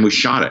 And we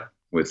shot it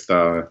with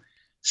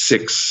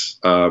 6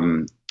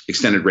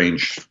 extended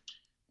range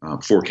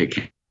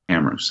 4K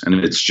cameras, and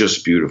it's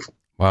just beautiful.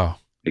 Wow.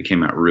 It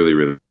came out really,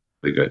 really,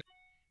 really good.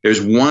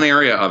 There's one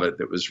area of it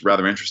that was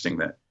rather interesting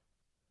that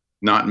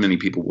not many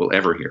people will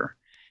ever hear,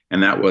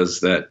 and that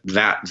was that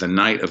the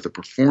night of the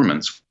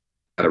performance,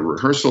 at a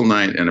rehearsal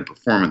night and a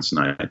performance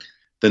night,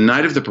 the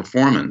night of the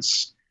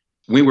performance,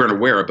 we weren't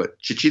aware, but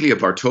Cecilia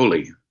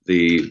Bartoli,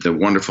 the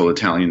wonderful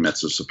Italian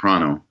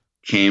mezzo-soprano,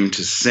 came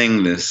to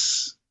sing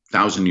this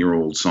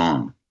 1,000-year-old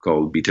song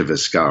called Vita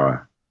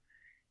Vescara,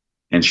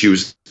 and she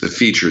was the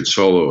featured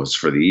soloist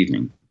for the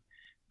evening.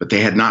 But they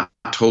had not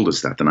told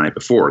us that the night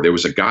before. There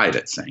was a guy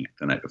that sang it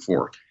the night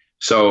before.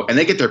 So, and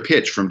they get their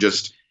pitch from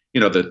just,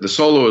 the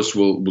soloist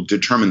will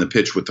determine the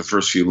pitch with the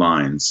first few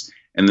lines,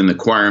 and then the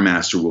choir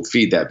master will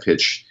feed that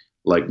pitch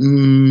like to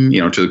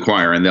the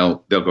choir, and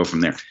they'll go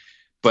from there.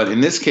 But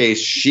in this case,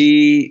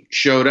 she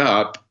showed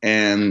up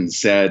and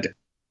said,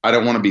 "I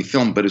don't want to be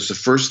filmed," but it's the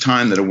first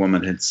time that a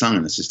woman had sung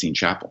in the Sistine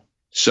Chapel.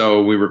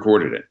 So we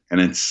recorded it, and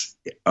it's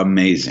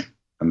amazing.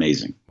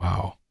 Amazing.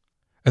 Wow.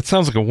 That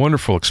sounds like a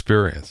wonderful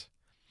experience.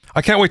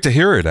 I can't wait to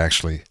hear it,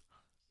 actually.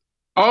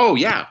 Oh,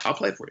 yeah. I'll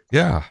play for you.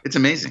 Yeah. It's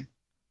amazing.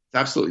 It's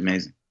absolutely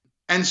amazing.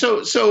 And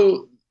so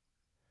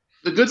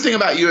the good thing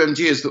about UMG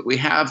is that we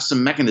have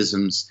some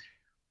mechanisms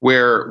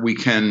where we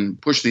can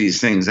push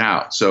these things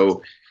out.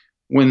 So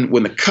when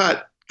the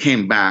cut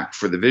came back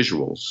for the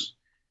visuals,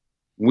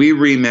 we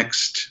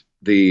remixed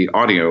the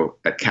audio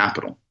at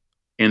Capitol,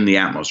 in the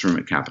Atmos room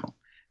at Capitol,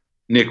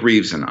 Nick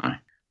Reeves and I,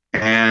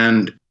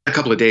 and a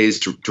couple of days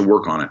to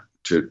work on it,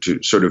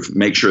 to sort of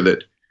make sure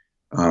that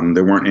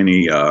there weren't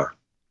any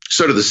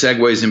sort of the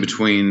segues in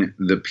between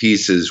the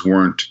pieces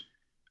weren't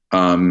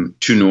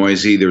too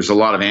noisy. There was a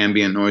lot of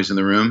ambient noise in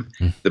the room.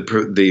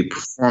 The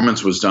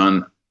performance was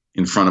done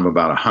in front of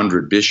about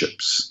 100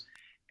 bishops,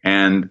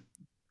 and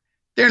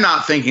they're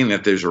not thinking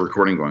that there's a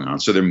recording going on,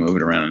 so they're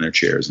moving around in their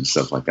chairs and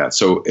stuff like that.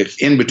 So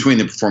in between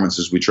the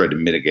performances, we tried to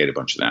mitigate a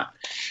bunch of that.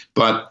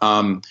 But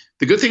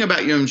the good thing about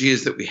UMG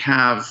is that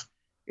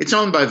it's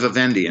owned by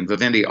Vivendi, and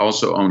Vivendi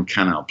also owned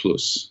Canal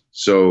Plus.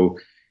 So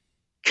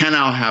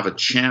Canal have a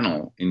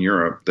channel in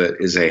Europe that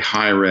is a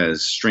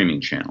high-res streaming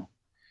channel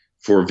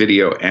for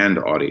video and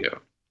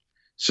audio.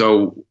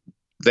 So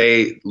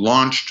they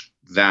launched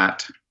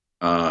that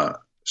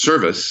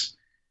service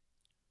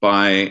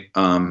by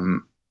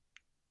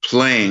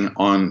playing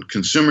on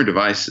consumer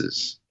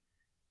devices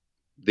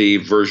the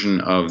version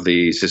of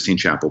the Sistine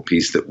Chapel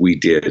piece that we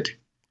did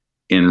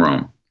in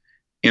Rome,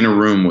 in a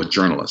room with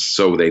journalists.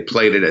 So they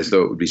played it as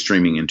though it would be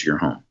streaming into your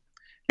home.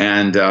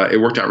 And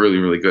it worked out really,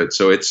 really good.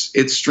 So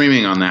it's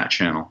streaming on that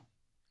channel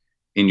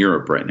in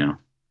Europe right now.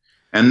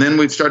 And then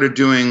we've started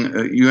doing,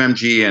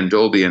 UMG and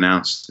Dolby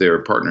announced their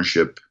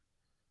partnership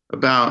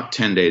about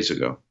 10 days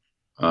ago.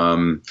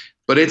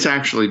 But it's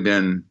actually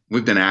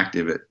we've been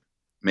active at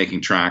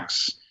making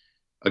tracks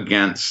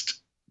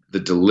against the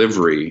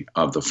delivery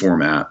of the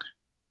format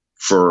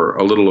for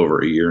a little over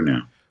a year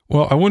now.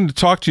 Well, I wanted to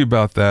talk to you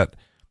about that.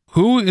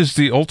 Who is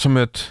the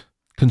ultimate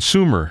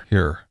consumer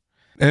here?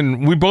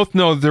 And we both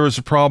know there was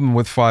a problem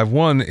with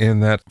 5.1 in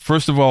that,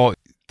 first of all,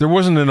 there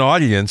wasn't an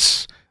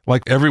audience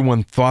like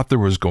everyone thought there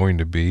was going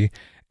to be.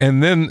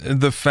 And then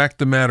the fact of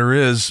the matter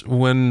is,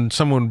 when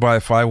someone would buy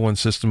a 5.1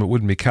 system, it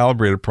wouldn't be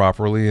calibrated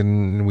properly,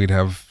 and we'd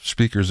have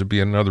speakers that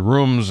be in other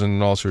rooms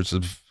and all sorts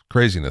of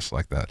craziness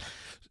like that.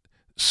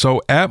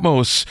 So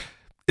Atmos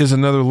is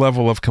another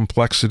level of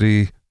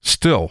complexity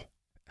still.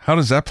 How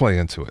does that play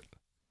into it?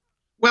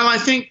 Well, I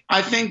think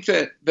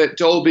that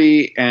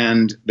Dolby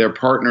and their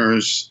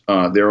partners,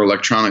 their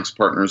electronics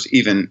partners,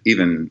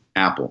 even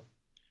Apple,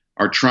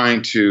 are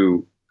trying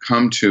to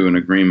come to an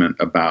agreement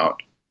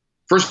about,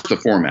 first, the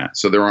format,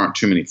 so there aren't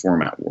too many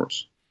format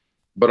wars.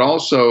 But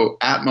also,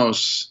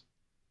 Atmos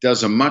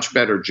does a much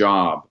better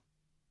job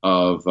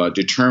of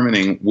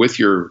determining with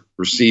your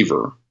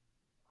receiver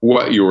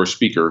what your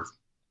speaker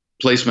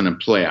placement and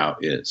play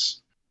out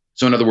is.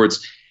 So in other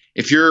words,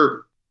 if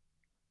you're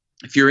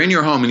in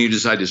your home and you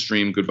decide to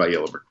stream Goodbye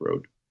Yellow Brick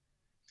Road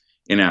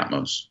in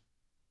Atmos,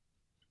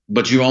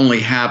 but you only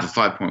have a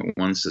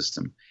 5.1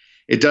 system,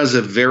 it does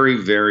a very,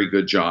 very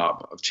good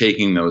job of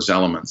taking those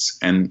elements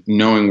and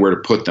knowing where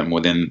to put them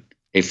within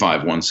a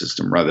 5.1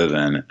 system rather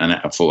than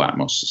a full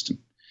Atmos system.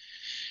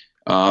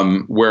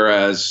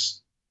 Whereas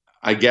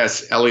I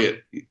guess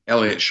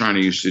Elliot Schreiner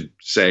used to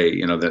say,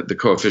 that the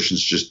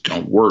coefficients just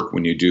don't work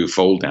when you do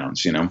fold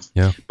downs,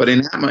 Yeah. But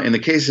in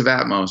the case of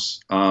Atmos,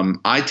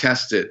 I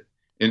test it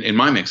in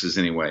my mixes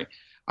anyway.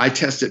 I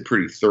test it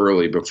pretty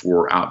thoroughly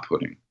before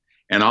outputting,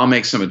 and I'll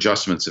make some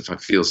adjustments if I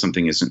feel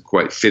something isn't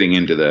quite fitting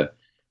into the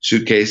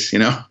suitcase,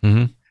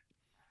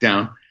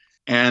 down.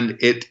 And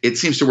it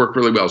seems to work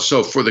really well.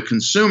 So for the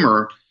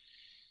consumer,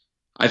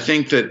 I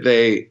think that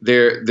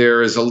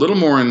there is a little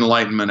more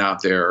enlightenment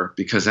out there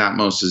because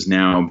Atmos has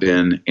now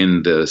been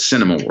in the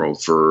cinema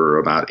world for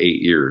about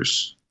 8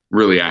 years,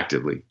 really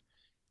actively,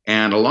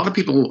 and a lot of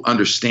people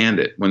understand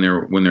it when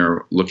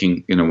they're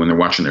looking, when they're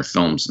watching their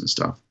films and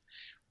stuff.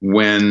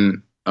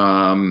 When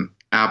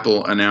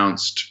Apple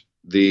announced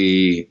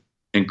the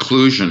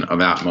inclusion of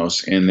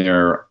Atmos in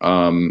their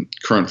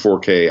current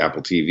 4K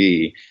Apple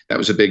TV, that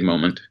was a big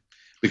moment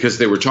because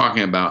they were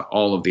talking about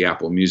all of the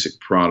Apple Music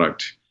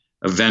product.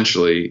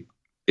 Eventually,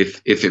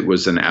 if it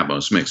was an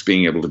Atmos mix,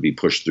 being able to be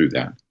pushed through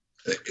that.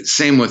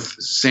 Same with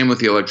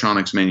the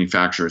electronics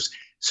manufacturers.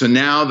 So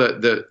now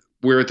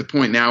we're at the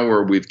point now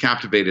where we've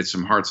captivated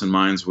some hearts and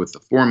minds with the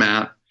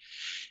format,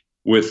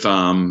 with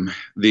the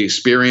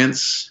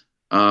experience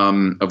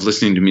of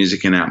listening to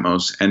music in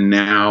Atmos, and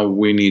now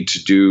we need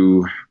to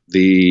do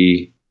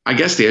the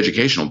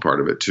educational part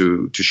of it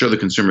to show the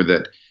consumer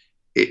that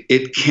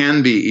it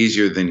can be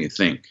easier than you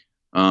think.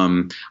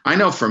 I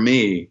know for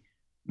me,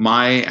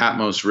 my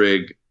Atmos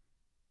rig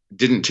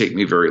didn't take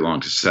me very long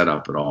to set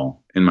up at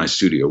all in my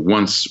studio.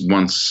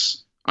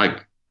 Once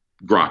I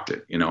grokked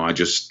it.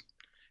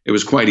 It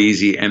was quite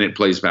easy, and it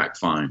plays back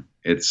fine.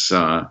 It's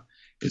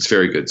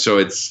very good. So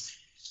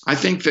I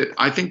think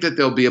that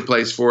there'll be a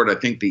place for it. I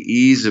think the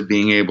ease of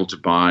being able to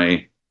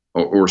buy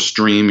or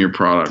stream your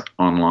product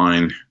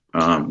online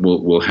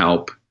will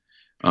help.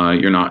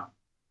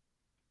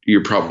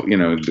 You're probably,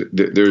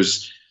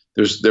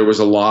 there was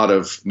a lot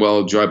of,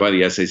 well, do I buy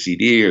the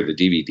SACD or the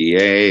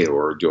DVDA,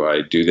 or do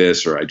I do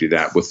this or I do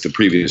that with the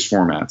previous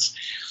formats?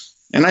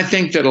 And I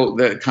think that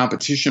the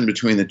competition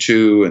between the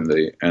two and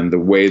the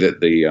way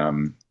that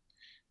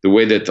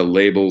the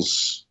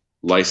labels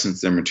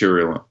license their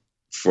material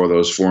for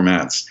those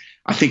formats,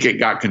 I think it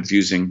got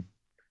confusing.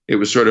 It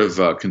was sort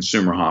of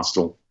consumer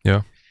hostile.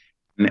 Yeah.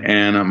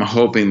 And I'm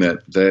hoping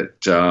that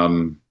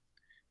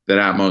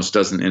Atmos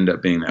doesn't end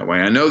up being that way.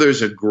 I know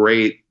there's a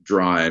great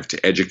drive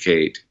to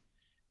educate.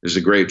 There's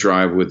a great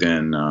drive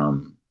within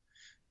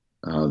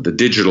the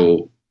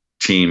digital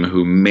team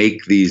who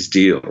make these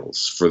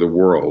deals for the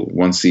world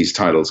once these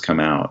titles come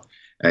out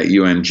at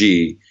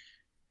UMG.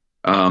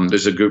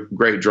 There's a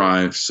great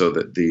drive so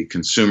that the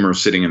consumer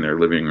sitting in their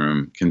living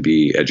room can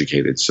be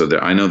educated. So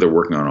that I know they're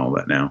working on all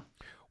that now.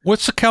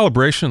 What's the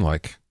calibration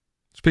like?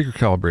 Speaker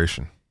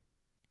calibration?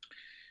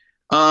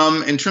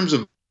 In terms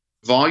of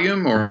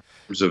volume or in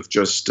terms of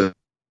just...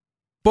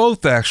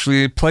 Both,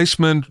 actually.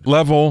 Placement,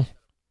 level.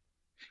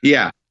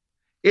 Yeah.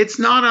 It's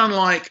not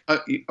unlike,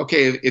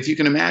 okay, if you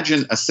can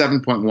imagine a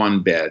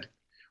 7.1 bed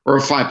or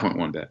a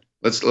 5.1 bed.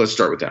 Let's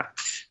start with that.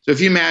 So if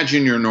you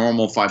imagine your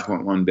normal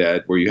 5.1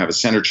 bed where you have a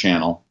center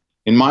channel,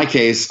 in my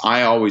case,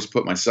 I always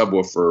put my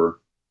subwoofer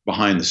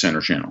behind the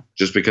center channel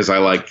just because I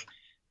like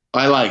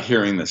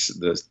hearing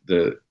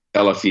the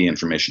LFE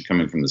information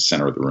coming from the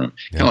center of the room,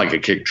 kind of like a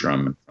kick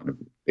drum in front of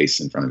you,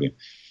 bass in front of you.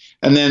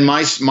 And then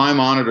my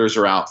monitors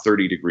are out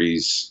 30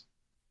 degrees.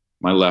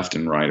 My left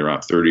and right are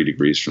out 30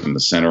 degrees from the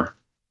center.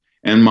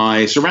 And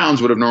my surrounds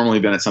would have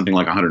normally been at something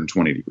like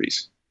 120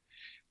 degrees.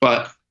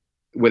 But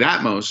with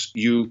Atmos,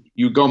 you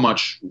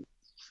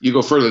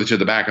go further to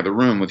the back of the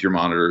room with your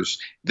monitors.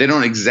 They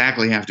don't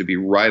exactly have to be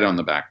right on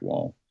the back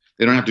wall.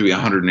 They don't have to be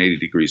 180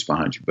 degrees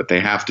behind you, but they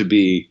have to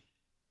be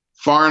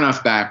far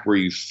enough back where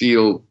you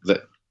feel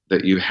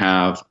that you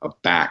have a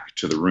back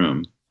to the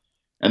room.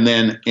 And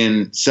then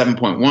in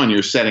 7.1,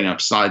 you're setting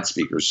up side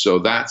speakers. So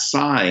that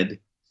side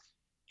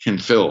can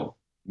fill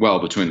well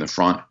between the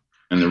front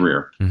and the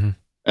rear. Mm-hmm.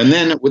 And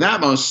then with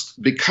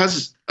Atmos,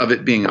 because of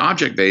it being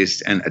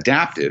object-based and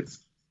adaptive,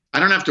 I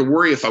don't have to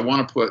worry if I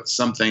want to put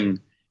something,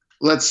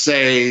 let's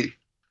say,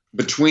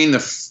 between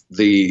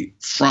the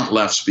front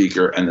left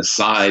speaker and the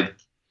side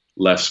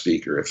left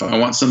speaker. If I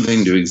want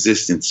something to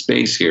exist in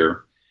space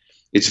here,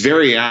 it's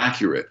very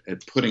accurate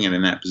at putting it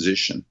in that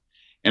position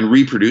and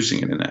reproducing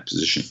it in that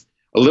position.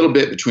 A little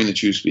bit between the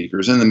two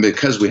speakers. And then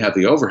because we have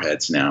the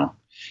overheads now,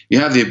 you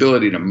have the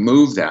ability to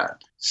move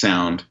that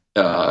sound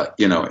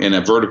in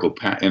a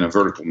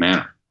vertical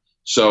manner.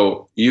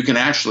 So you can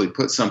actually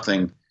put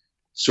something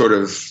sort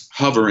of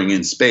hovering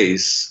in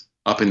space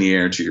up in the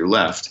air to your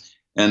left,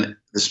 and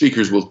the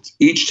speakers will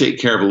each take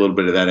care of a little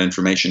bit of that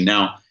information.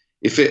 Now,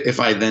 if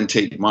I then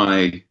take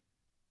my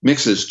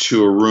mixes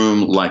to a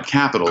room like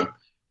Capitol,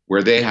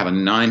 where they have a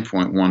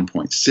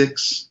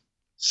 9.1.6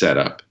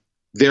 setup,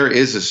 there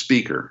is a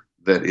speaker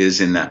that is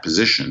in that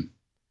position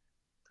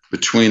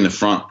between the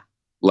front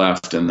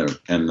left and the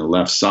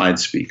left side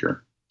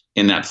speaker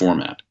in that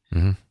format,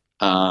 in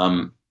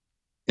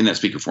that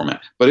speaker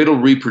format. But it'll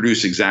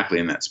reproduce exactly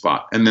in that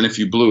spot. And then if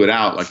you blew it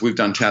out, like we've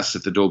done tests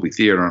at the Dolby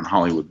Theater on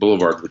Hollywood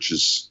Boulevard,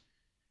 there's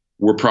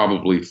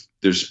probably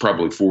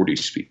 40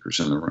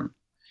 speakers in the room.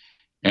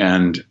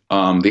 And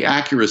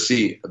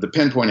the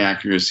pinpoint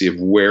accuracy of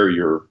where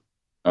your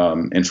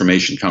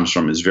information comes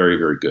from is very,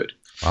 very good.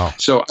 Wow.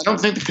 So I don't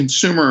think the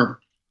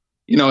consumer,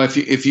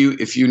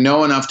 if you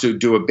know enough to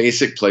do a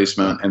basic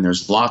placement, and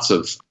there's lots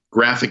of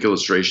graphic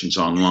illustrations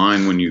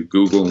online when you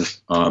Google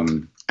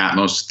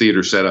Atmos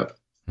theater setup,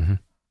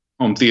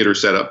 home theater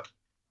setup,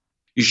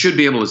 you should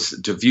be able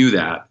to view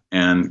that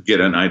and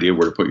get an idea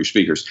where to put your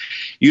speakers.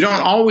 You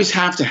don't always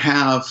have to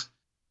have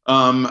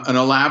an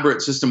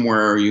elaborate system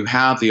where you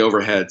have the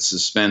overhead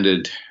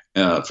suspended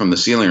from the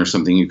ceiling or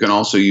something. You can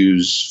also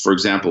use, for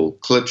example,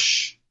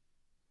 Klipsch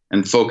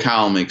and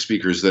Focal make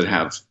speakers that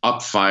have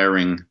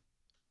up-firing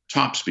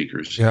top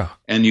speakers,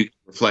 and you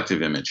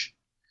reflective image.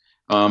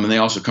 And they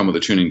also come with a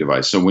tuning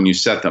device. So when you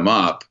set them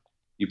up,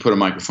 you put a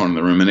microphone in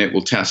the room, and it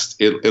will test.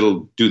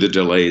 It'll do the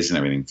delays and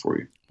everything for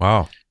you.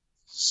 Wow.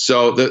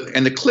 So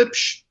the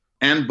Klipsch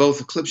and both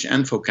the Klipsch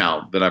and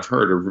Focal that I've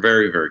heard are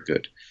very, very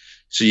good.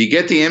 So you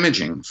get the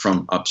imaging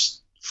from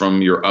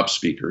your up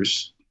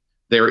speakers.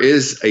 There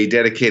is a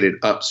dedicated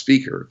up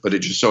speaker, but it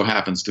just so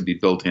happens to be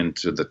built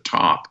into the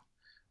top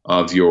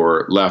of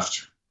your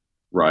left,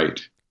 right.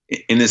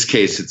 In this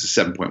case, it's a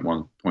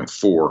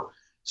 7.1.4.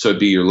 So it'd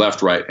be your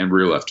left, right, and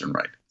rear left and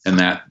right. And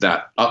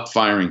that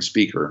up-firing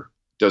speaker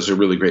does a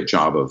really great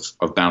job of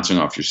bouncing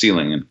off your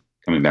ceiling and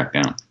coming back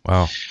down.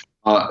 Wow.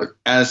 And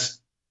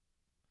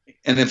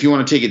if you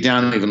want to take it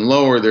down even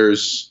lower,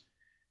 there's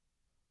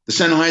the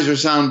Sennheiser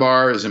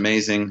soundbar is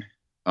amazing.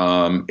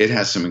 It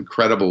has some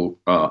incredible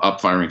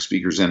up-firing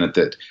speakers in it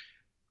that,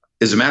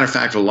 as a matter of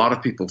fact, a lot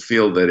of people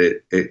feel that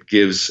it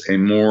gives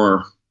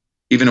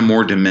even a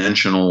more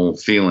dimensional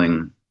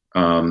feeling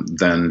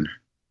than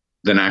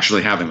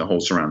actually having the whole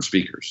surround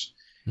speakers.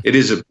 It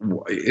is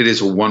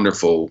a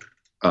wonderful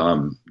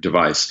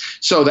device.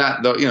 So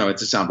that, though,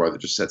 it's a soundbar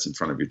that just sits in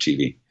front of your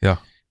TV,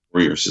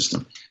 or your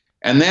system.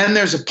 And then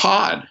there's a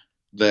pod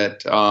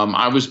that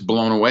I was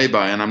blown away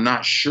by, and I'm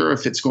not sure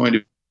if it's going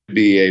to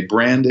be a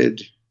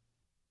branded.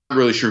 I'm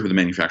not really sure who the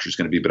manufacturer is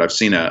going to be, but I've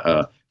seen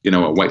a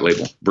white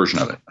label version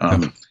of it,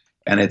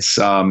 and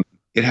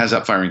it has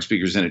up-firing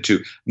speakers in it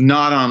too,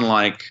 not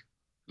unlike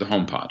the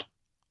HomePod,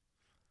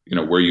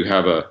 where you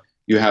have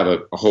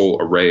a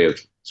whole array of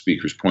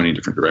speakers pointing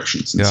different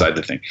directions inside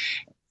the thing.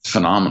 It's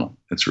phenomenal.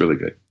 It's really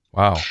good.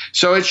 Wow.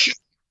 So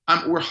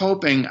we're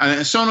hoping,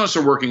 Sonos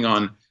are working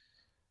on,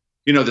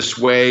 this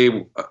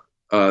way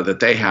that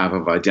they have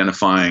of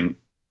identifying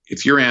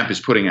if your amp is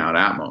putting out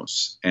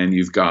Atmos and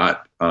you've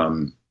got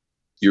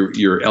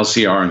your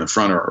LCR in the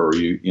front, or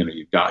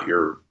you've got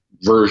your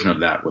version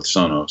of that with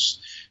Sonos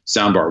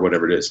soundbar,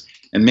 whatever it is,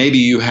 and maybe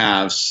you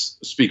have a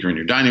speaker in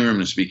your dining room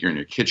and a speaker in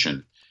your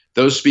kitchen.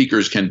 Those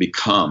speakers can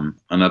become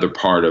another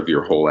part of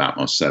your whole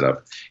Atmos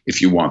setup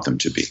if you want them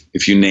to be,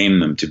 if you name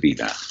them to be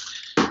that.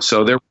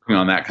 So they're working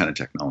on that kind of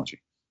technology.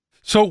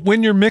 So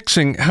when you're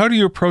mixing, how do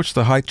you approach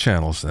the height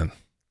channels then?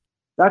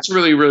 That's a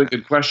really, really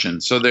good question.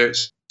 So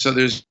there's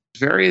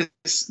various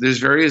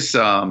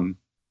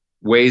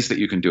ways that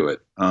you can do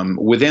it.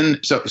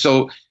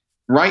 So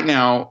right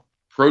now,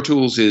 Pro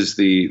Tools is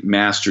the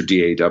master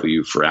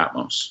DAW for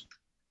Atmos.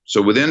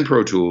 So within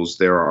Pro Tools,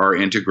 there are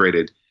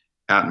integrated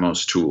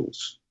Atmos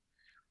tools.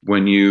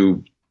 When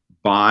you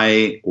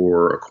buy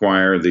or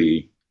acquire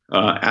the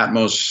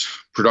Atmos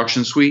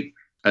production suite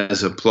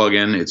as a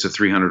plugin, it's a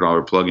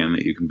 $300 plugin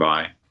that you can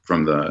buy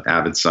from the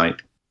Avid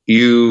site.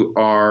 You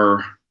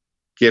are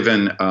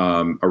given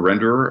a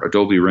renderer,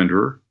 Adobe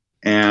renderer,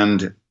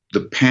 and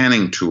the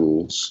panning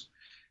tools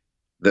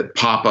that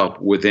pop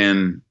up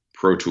within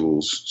Pro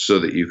Tools so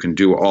that you can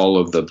do all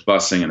of the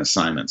busing and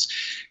assignments.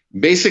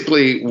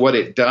 Basically, what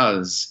it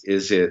does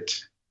is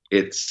it's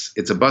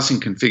a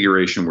busing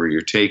configuration where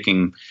you're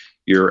taking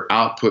your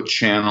output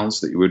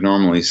channels that you would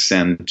normally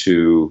send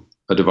to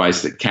a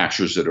device that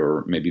captures it,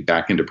 or maybe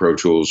back into Pro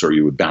Tools, or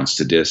you would bounce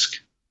to disk.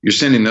 You're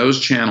sending those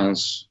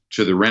channels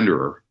to the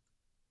renderer,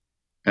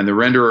 and the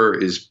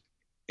renderer is,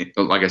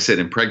 like I said,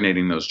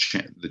 impregnating those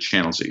the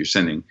channels that you're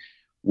sending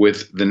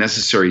with the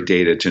necessary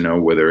data to know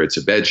whether it's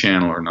a bed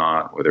channel or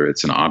not, whether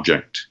it's an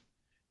object,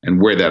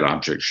 and where that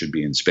object should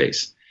be in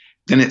space.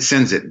 Then it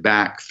sends it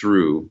back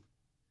through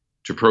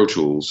to Pro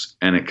Tools,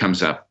 and it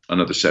comes up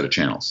another set of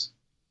channels,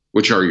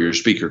 which are your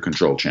speaker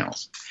control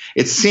channels.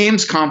 It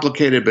seems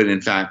complicated, but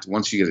in fact,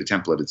 once you get a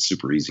template, it's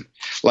super easy.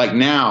 Like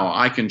now,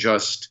 I can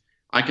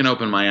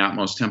open my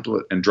Atmos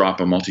template and drop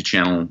a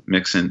multi-channel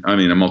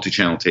a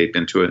multi-channel tape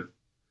into it,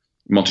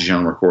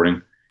 multi-channel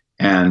recording,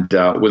 and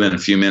within a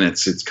few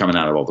minutes, it's coming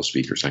out of all the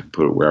speakers. I can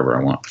put it wherever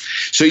I want.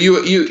 So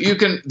you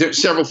can.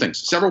 There's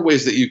several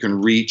ways that you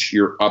can reach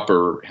your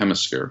upper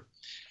hemisphere.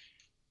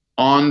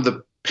 On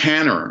the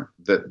panner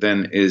that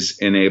then is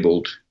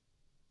enabled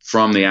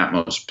from the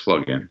Atmos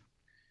plugin,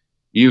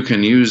 you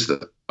can use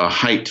a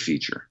height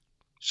feature.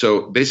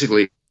 So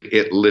basically,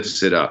 it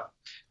lifts it up.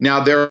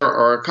 Now, there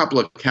are a couple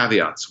of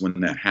caveats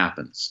when that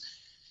happens.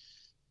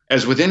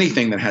 As with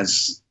anything that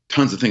has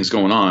tons of things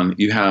going on,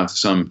 you have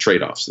some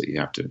trade-offs that you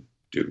have to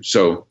do.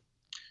 So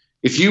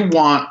if you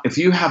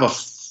have a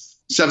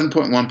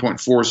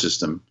 7.1.4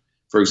 system,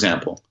 for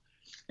example,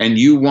 and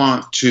you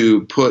want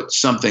to put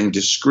something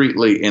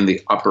discreetly in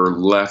the upper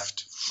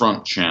left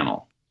front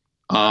channel,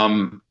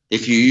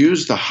 if you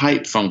use the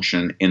height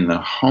function in the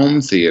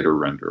home theater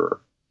renderer,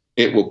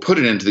 it will put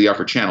it into the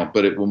upper channel,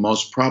 but it will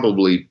most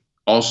probably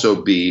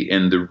also be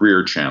in the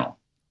rear channel.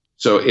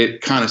 So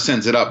it kind of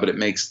sends it up, but it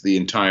makes the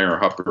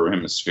entire upper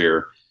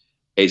hemisphere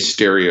a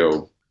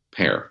stereo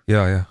pair.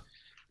 Yeah.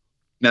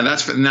 Now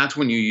that's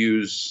when you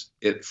use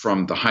it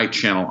from the height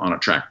channel on a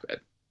trackbed.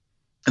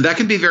 And that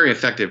can be very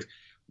effective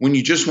when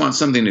you just want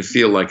something to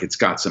feel like it's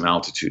got some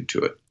altitude to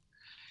it.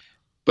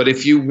 But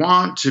if you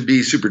want to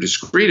be super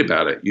discreet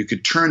about it, you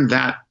could turn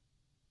that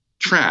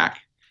track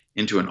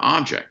into an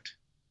object.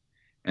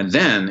 And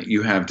then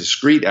you have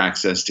discrete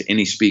access to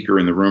any speaker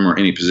in the room or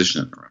any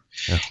position in the room.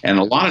 Yeah. And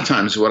a lot of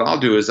times what I'll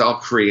do is I'll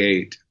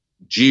create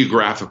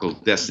geographical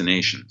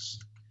destinations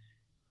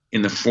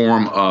in the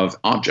form of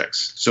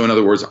objects. So in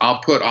other words, I'll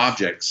put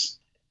objects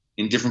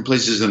in different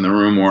places in the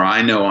room where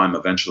I know I'm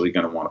eventually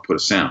going to want to put a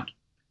sound.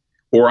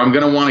 Or I'm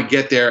going to want to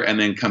get there and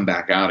then come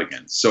back out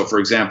again. So for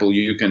example,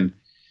 you can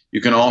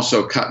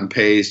also cut and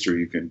paste, or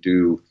you can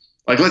do,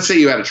 like, let's say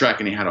you had a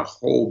track and you had a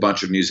whole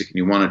bunch of music and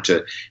you wanted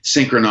to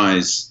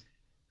synchronize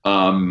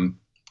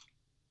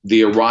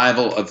the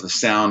arrival of the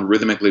sound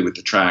rhythmically with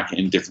the track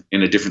in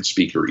a different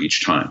speaker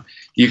each time.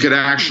 You could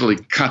actually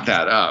cut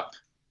that up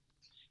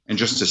and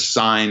just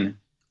assign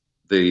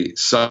the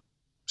sub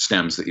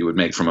stems that you would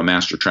make from a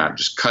master track,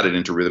 just cut it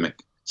into rhythmic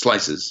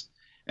slices,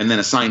 and then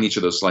assign each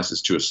of those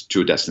slices to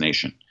a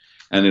destination,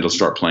 and it'll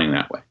start playing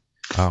that way.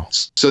 Wow.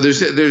 So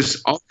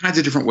there's all kinds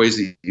of different ways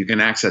that you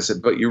can access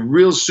it, but your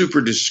real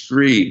super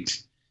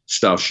discrete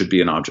stuff should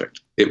be an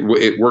object.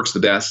 It works the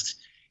best.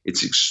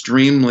 It's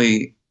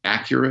extremely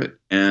accurate,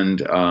 and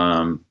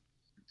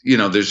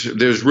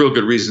there's real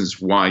good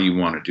reasons why you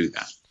want to do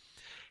that.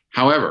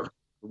 However,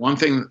 one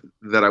thing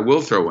that I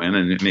will throw in,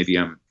 and maybe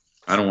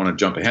I don't want to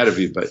jump ahead of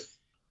you, but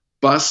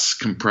bus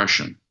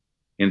compression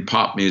in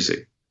pop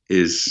music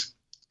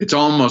it's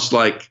almost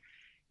like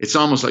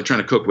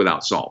trying to cook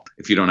without salt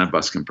if you don't have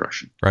bus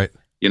compression. Right.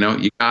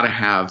 You gotta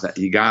have that.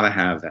 You gotta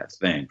have that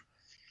thing.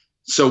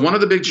 So one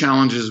of the big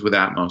challenges with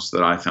Atmos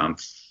that I found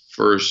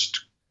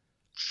first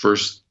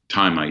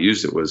time I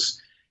used it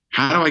was,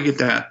 how do I get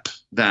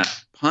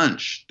that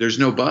punch? There's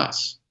no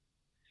bus.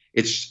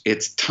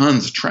 It's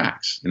tons of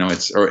tracks.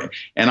 Or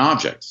an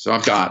object. So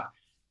I've got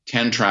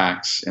 10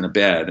 tracks in a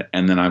bed,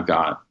 and then I've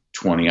got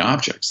 20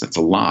 objects. That's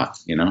a lot.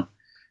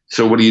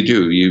 So what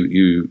do?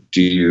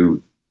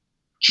 You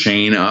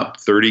chain up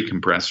 30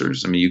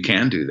 compressors? I mean, you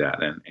can do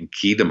that and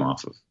key them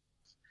off of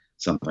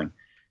something.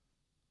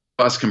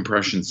 Bus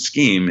compression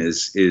scheme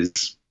is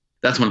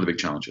that's one of the big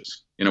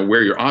challenges.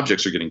 Where your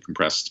objects are getting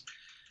compressed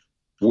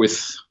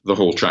with the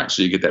whole track,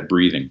 so you get that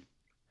breathing.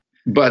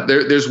 But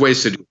there's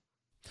ways to do it.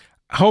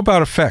 How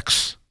about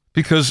effects?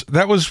 Because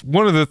that was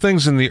one of the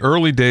things in the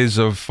early days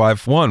of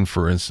 5.1,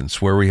 for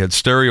instance, where we had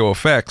stereo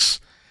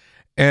effects.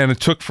 And it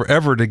took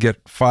forever to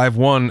get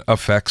 5.1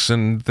 effects,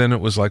 and then it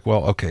was like,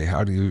 well, okay,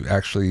 how do you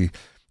actually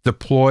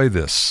deploy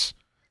this?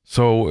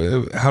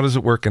 So how does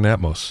it work in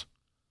Atmos?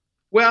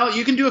 Well,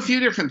 you can do a few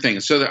different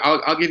things. So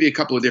I'll give you a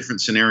couple of different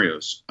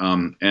scenarios.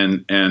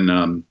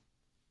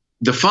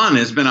 The fun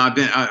has been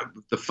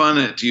the fun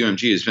at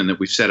UMG has been that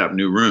we've set up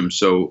new rooms.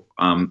 So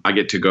I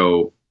get to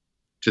go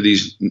to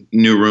these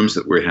new rooms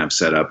that we have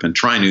set up and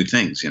try new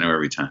things,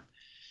 every time.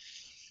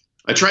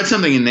 I tried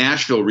something in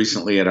Nashville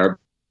recently at our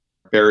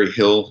Berry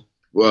Hill.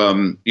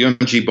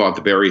 UMG bought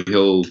the Berry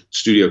Hill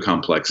studio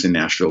complex in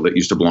Nashville that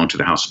used to belong to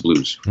the House of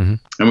Blues. Mm-hmm.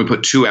 And we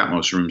put 2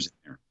 Atmos rooms in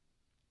there.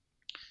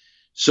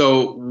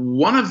 So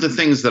one of the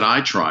things that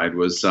I tried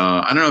was,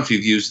 I don't know if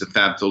you've used the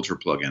Fab Filter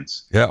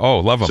plugins. Yeah. Oh,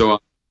 love them. So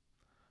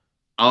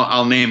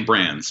I'll name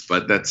brands,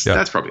 but that's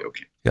probably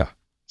okay. Yeah.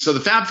 So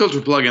the Fab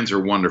Filter plugins are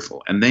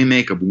wonderful, and they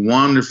make a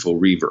wonderful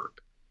reverb,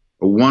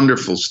 a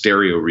wonderful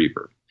stereo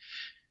reverb.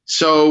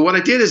 So what I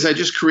did is I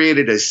just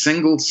created a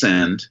single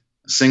send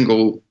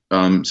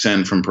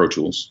from Pro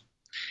Tools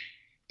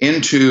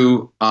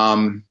into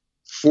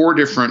 4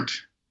 different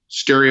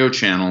stereo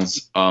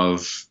channels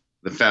of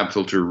the Fab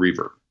Filter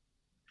reverb.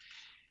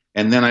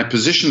 And then I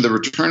positioned the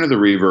return of the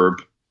reverb.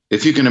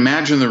 If you can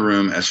imagine the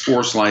room as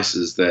 4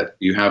 slices, that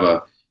you have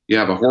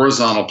a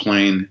horizontal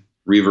plane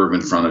reverb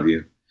in front of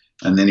you,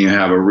 and then you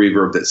have a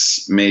reverb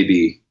that's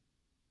maybe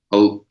a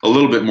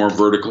little bit more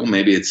vertical.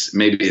 Maybe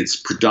it's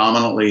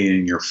predominantly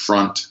in your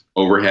front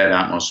overhead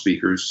Atmos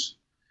speakers.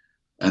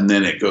 And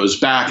then it goes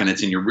back and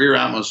it's in your rear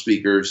Atmos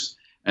speakers.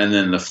 And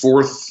then the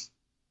 4th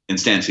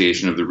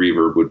instantiation of the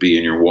reverb would be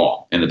in your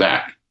wall in the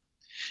back.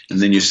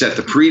 And then you set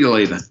the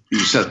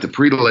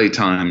pre-delay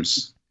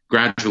times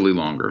gradually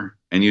longer,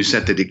 and you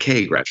set the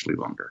decay gradually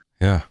longer.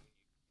 Yeah.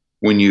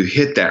 When you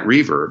hit that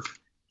reverb,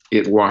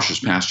 it washes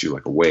past you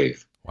like a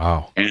wave.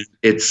 Wow. And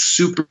it's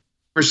super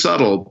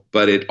subtle,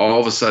 but it all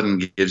of a sudden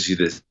gives you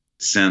this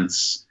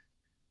sense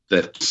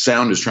that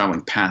sound is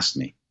traveling past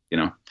me,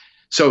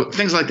 So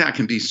things like that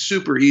can be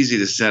super easy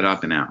to set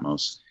up in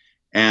Atmos,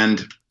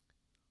 and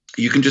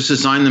you can just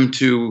assign them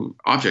to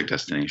object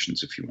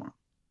destinations if you want.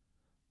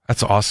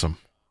 That's awesome.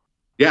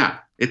 Yeah,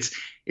 it's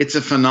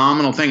a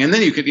phenomenal thing. And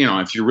then you could,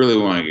 if you really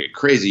want to get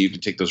crazy, you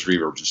can take those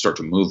reverbs and start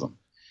to move them.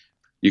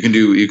 You can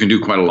do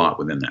quite a lot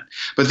within that.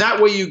 But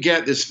that way you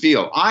get this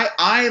feel.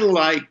 I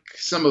like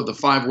some of the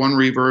 5.1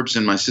 reverbs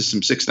in my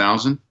System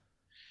 6000.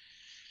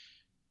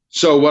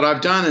 So what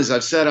I've done is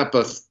I've set up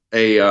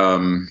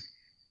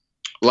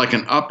like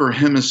an upper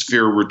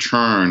hemisphere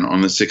return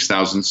on the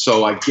 6000.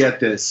 So I get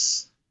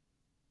this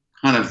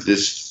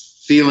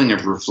feeling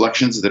of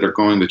reflections that are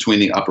going between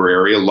the upper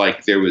area,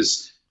 like there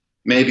was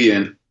maybe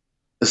an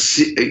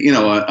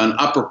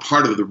upper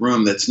part of the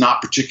room that's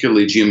not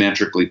particularly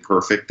geometrically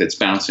perfect, that's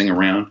bouncing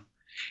around.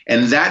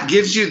 And that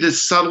gives you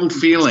this subtle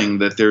feeling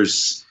that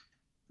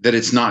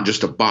it's not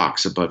just a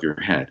box above your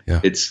head. Yeah.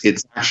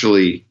 It's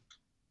actually,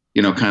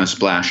 kind of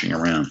splashing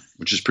around,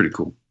 which is pretty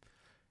cool.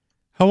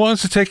 How long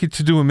does it take you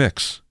to do a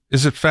mix?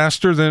 Is it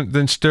faster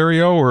than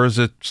stereo, or is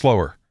it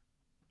slower?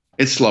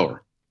 It's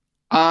slower.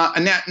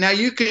 Now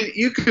you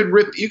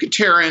could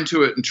tear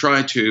into it and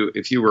try to,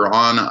 if you were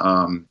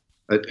on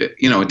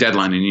a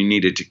deadline and you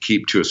needed to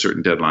keep to a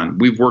certain deadline.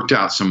 We've worked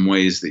out some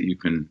ways that you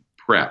can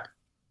prep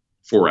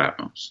for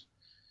Atmos.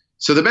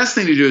 So the best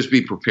thing to do is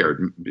be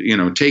prepared.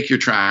 Take your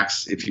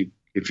tracks. If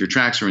your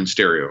tracks are in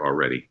stereo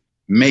already,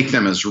 make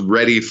them as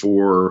ready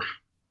for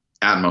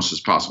Atmos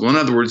as possible. In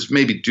other words,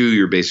 maybe do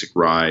your basic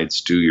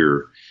rides, do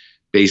your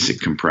basic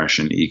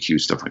compression, EQ,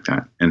 stuff like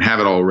that, and have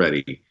it all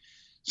ready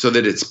so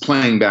that it's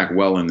playing back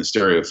well in the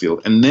stereo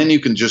field. And then you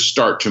can just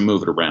start to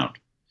move it around.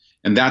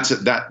 And that's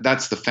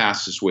the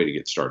fastest way to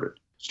get started.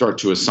 Start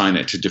to assign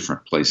it to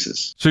different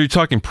places. So you're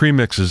talking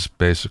premixes,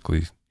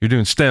 basically. You're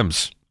doing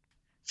stems.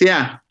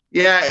 Yeah,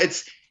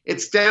 it's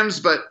stems,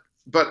 but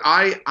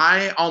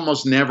I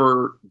almost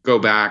never go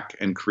back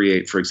and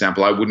create. For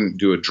example, I wouldn't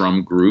do a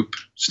drum group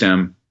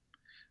stem,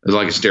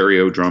 like a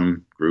stereo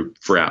drum group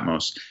for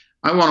Atmos.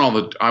 I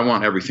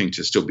want everything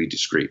to still be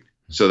discrete,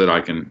 so that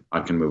I can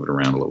move it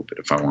around a little bit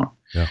if I want.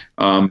 Yeah.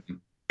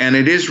 And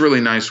it is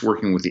really nice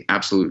working with the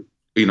absolute,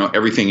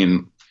 everything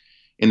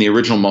in the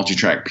original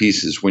multi-track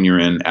pieces when you're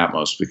in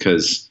Atmos,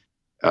 because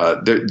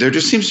there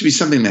just seems to be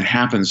something that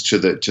happens to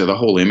the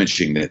whole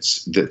imaging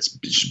that's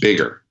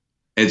bigger.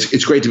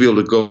 It's great to be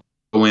able to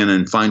go in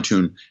and fine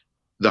tune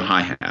the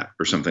hi-hat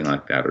or something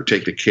like that, or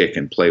take the kick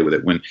and play with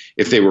it. When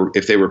if they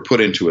were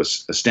put into a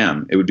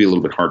stem, it would be a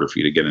little bit harder for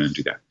you to get in and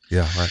do that.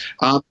 Yeah, right.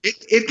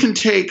 It can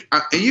take.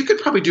 You could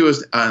probably do an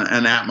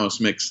Atmos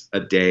mix a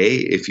day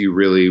if you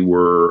really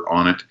were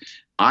on it.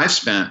 I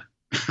spent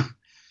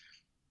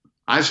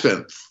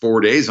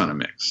 4 days on a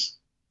mix.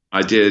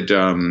 I did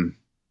a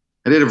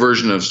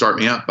version of "Start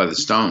Me Up" by the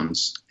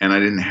Stones, and I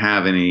didn't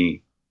have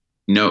any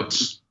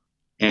notes.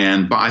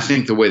 And I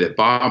think the way that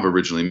Bob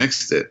originally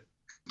mixed it,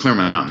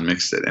 Claremont Mountain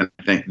mixed it, and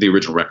I think the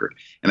original record,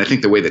 and I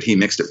think the way that he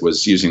mixed it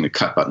was using the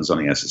cut buttons on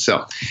the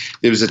SSL.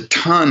 There was a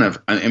ton of,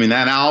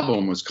 that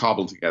album was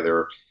cobbled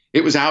together.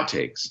 It was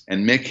outtakes,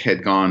 and Mick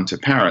had gone to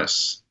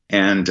Paris,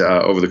 and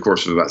over the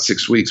course of about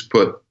 6 weeks,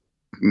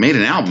 made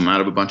an album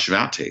out of a bunch of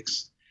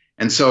outtakes.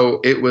 And so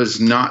it was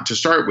not, to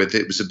start with,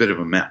 it was a bit of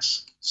a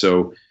mess.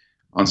 So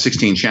on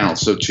 16 channels,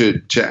 so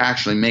to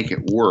actually make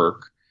it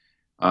work,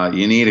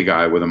 you need a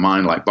guy with a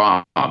mind like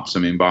Bob's.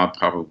 Bob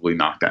probably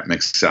knocked that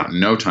mix out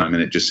in no time,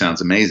 and it just sounds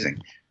amazing.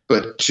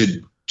 But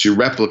to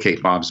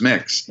replicate Bob's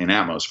mix in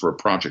Atmos for a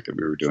project that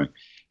we were doing,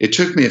 it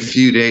took me a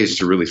few days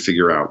to really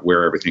figure out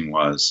where everything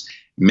was,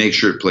 make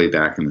sure it played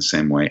back in the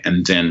same way,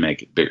 and then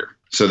make it bigger.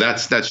 So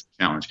that's the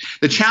challenge.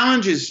 The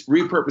challenge is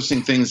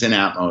repurposing things in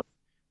Atmos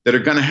that are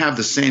going to have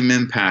the same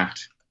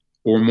impact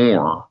or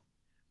more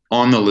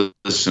on the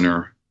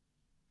listener.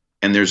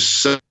 And there's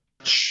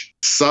such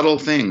subtle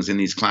things in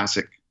these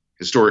classic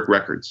historic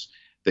records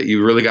that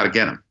you really got to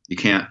get them. You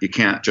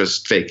can't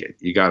just fake it.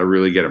 You got to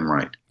really get them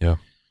right. Yeah.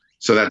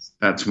 So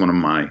that's one of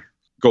my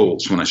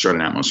goals when I start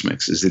an Atmos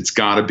mix, is it's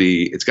got to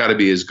be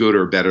as good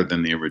or better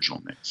than the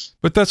original mix.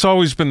 But that's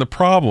always been the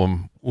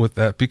problem with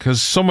that, because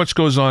so much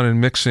goes on in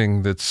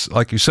mixing that's,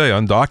 like you say,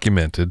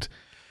 undocumented.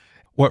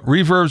 What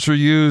reverbs were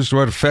used,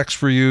 what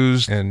effects were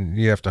used, and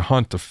you have to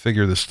hunt to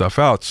figure this stuff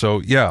out.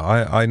 So yeah,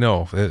 I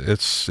know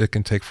it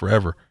can take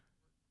forever.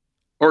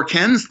 Or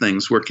Ken's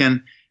things, where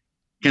Ken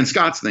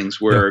Scott's things,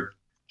 where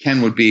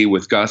Ken would be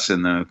with Gus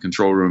in the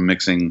control room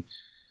mixing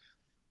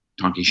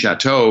Tonky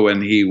Chateau,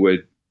 and he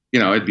would,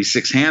 it'd be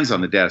 6 hands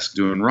on the desk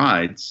doing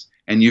rides,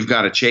 and you've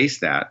got to chase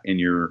that in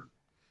your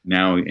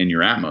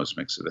Atmos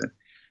mix of it.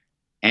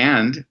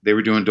 And they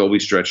were doing Dolby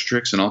stretch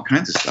tricks and all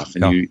kinds of stuff,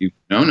 and you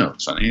no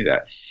notes on any of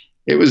that.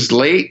 It was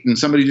late, and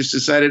somebody just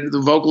decided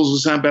the vocals would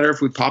sound better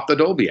if we popped the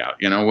Dolby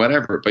out,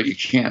 whatever. But you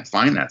can't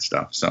find that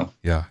stuff. So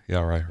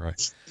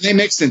right. They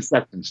mixed in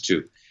sections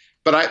too,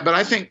 but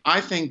I think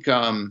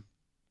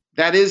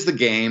that is the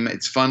game.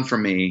 It's fun for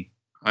me.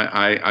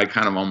 I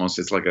kind of almost,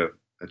 it's like a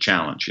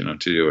challenge, to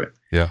do it.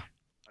 Yeah,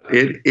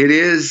 it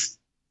is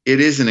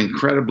an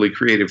incredibly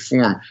creative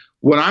form.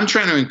 What I'm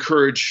trying to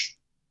encourage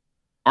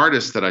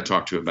artists that I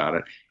talk to about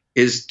it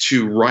is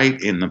to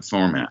write in the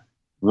format,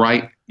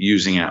 write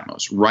using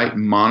Atmos, write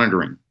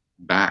monitoring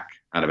back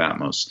out of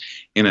Atmos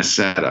in a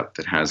setup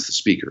that has the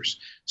speakers,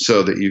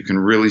 so that you can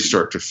really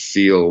start to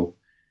feel,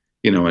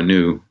 a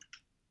new.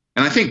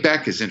 And I think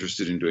Beck is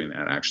interested in doing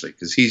that, actually,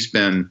 because he's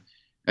been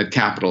at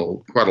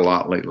Capitol quite a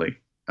lot lately,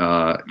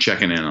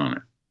 checking in on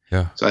it.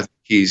 Yeah. So I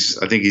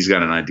think he's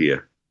got an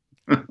idea.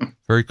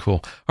 Very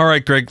cool. All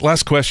right, Greg,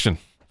 last question.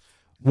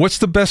 What's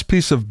the best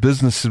piece of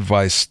business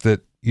advice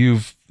that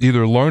you've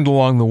either learned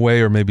along the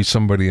way or maybe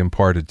somebody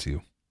imparted to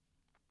you?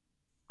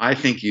 I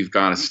think you've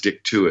got to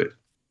stick to it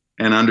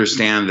and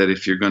understand that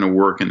if you're going to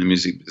work in the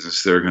music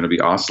business, there are going to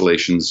be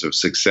oscillations of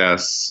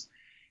success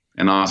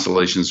and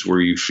oscillations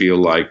where you feel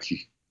like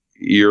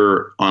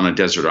you're on a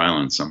desert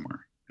island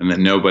somewhere, and that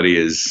nobody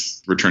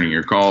is returning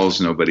your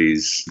calls.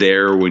 Nobody's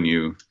there when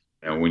you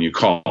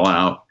call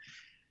out.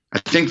 I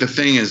think the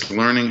thing is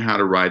learning how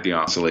to ride the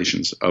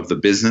oscillations of the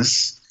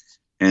business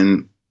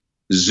and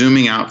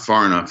zooming out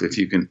far enough, if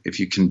you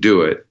can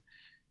do it,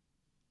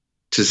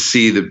 to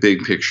see the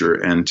big picture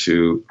and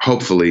to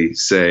hopefully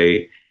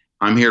say,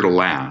 I'm here to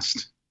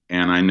last.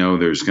 And I know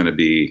there's going to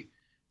be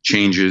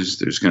changes.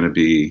 There's going to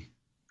be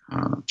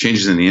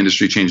changes in the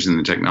industry, changes in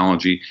the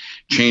technology,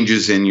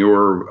 changes in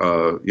your,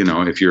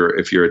 if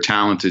you're a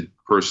talented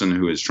person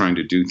who is trying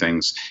to do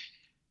things,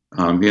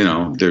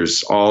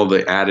 there's all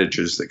the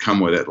adages that come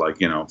with it, like,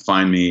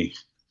 find me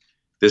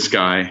this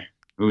guy,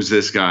 who's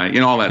this guy,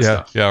 all that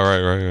stuff. Yeah,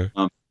 right.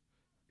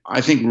 I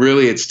think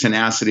really it's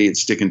tenacity,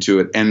 it's sticking to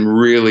it, and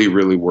really,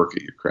 really work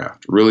at your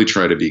craft. Really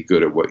try to be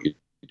good at what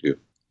do.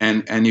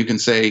 And you can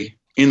say,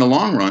 in the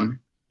long run,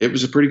 it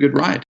was a pretty good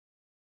ride.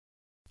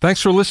 Thanks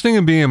for listening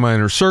and being in my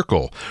inner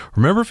circle.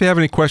 Remember, if you have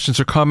any questions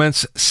or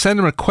comments, send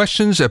them at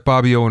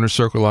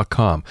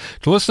questions@BobbyOInnerCircle.com.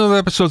 To listen to other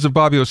episodes of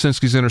Bobby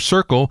Owsinski's Inner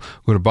Circle,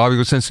 go to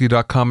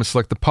BobbyOwsinski.com and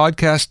select the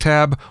podcast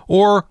tab,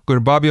 or go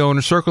to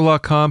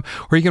BobbyOInnerCircle.com,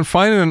 where you can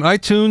find it on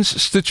iTunes,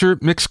 Stitcher,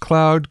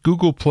 Mixcloud,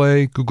 Google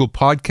Play, Google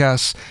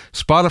Podcasts,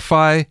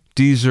 Spotify,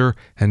 Deezer,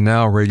 and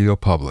now Radio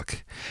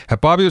Public. At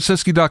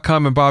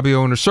BobbyOwsinski.com and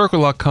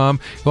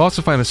BobbyOInnerCircle.com, you'll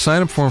also find a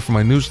sign-up form for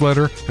my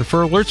newsletter and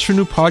for alerts for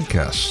new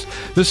podcasts.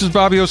 This is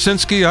Bobby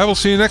Owsinski. I will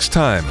see you next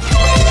time.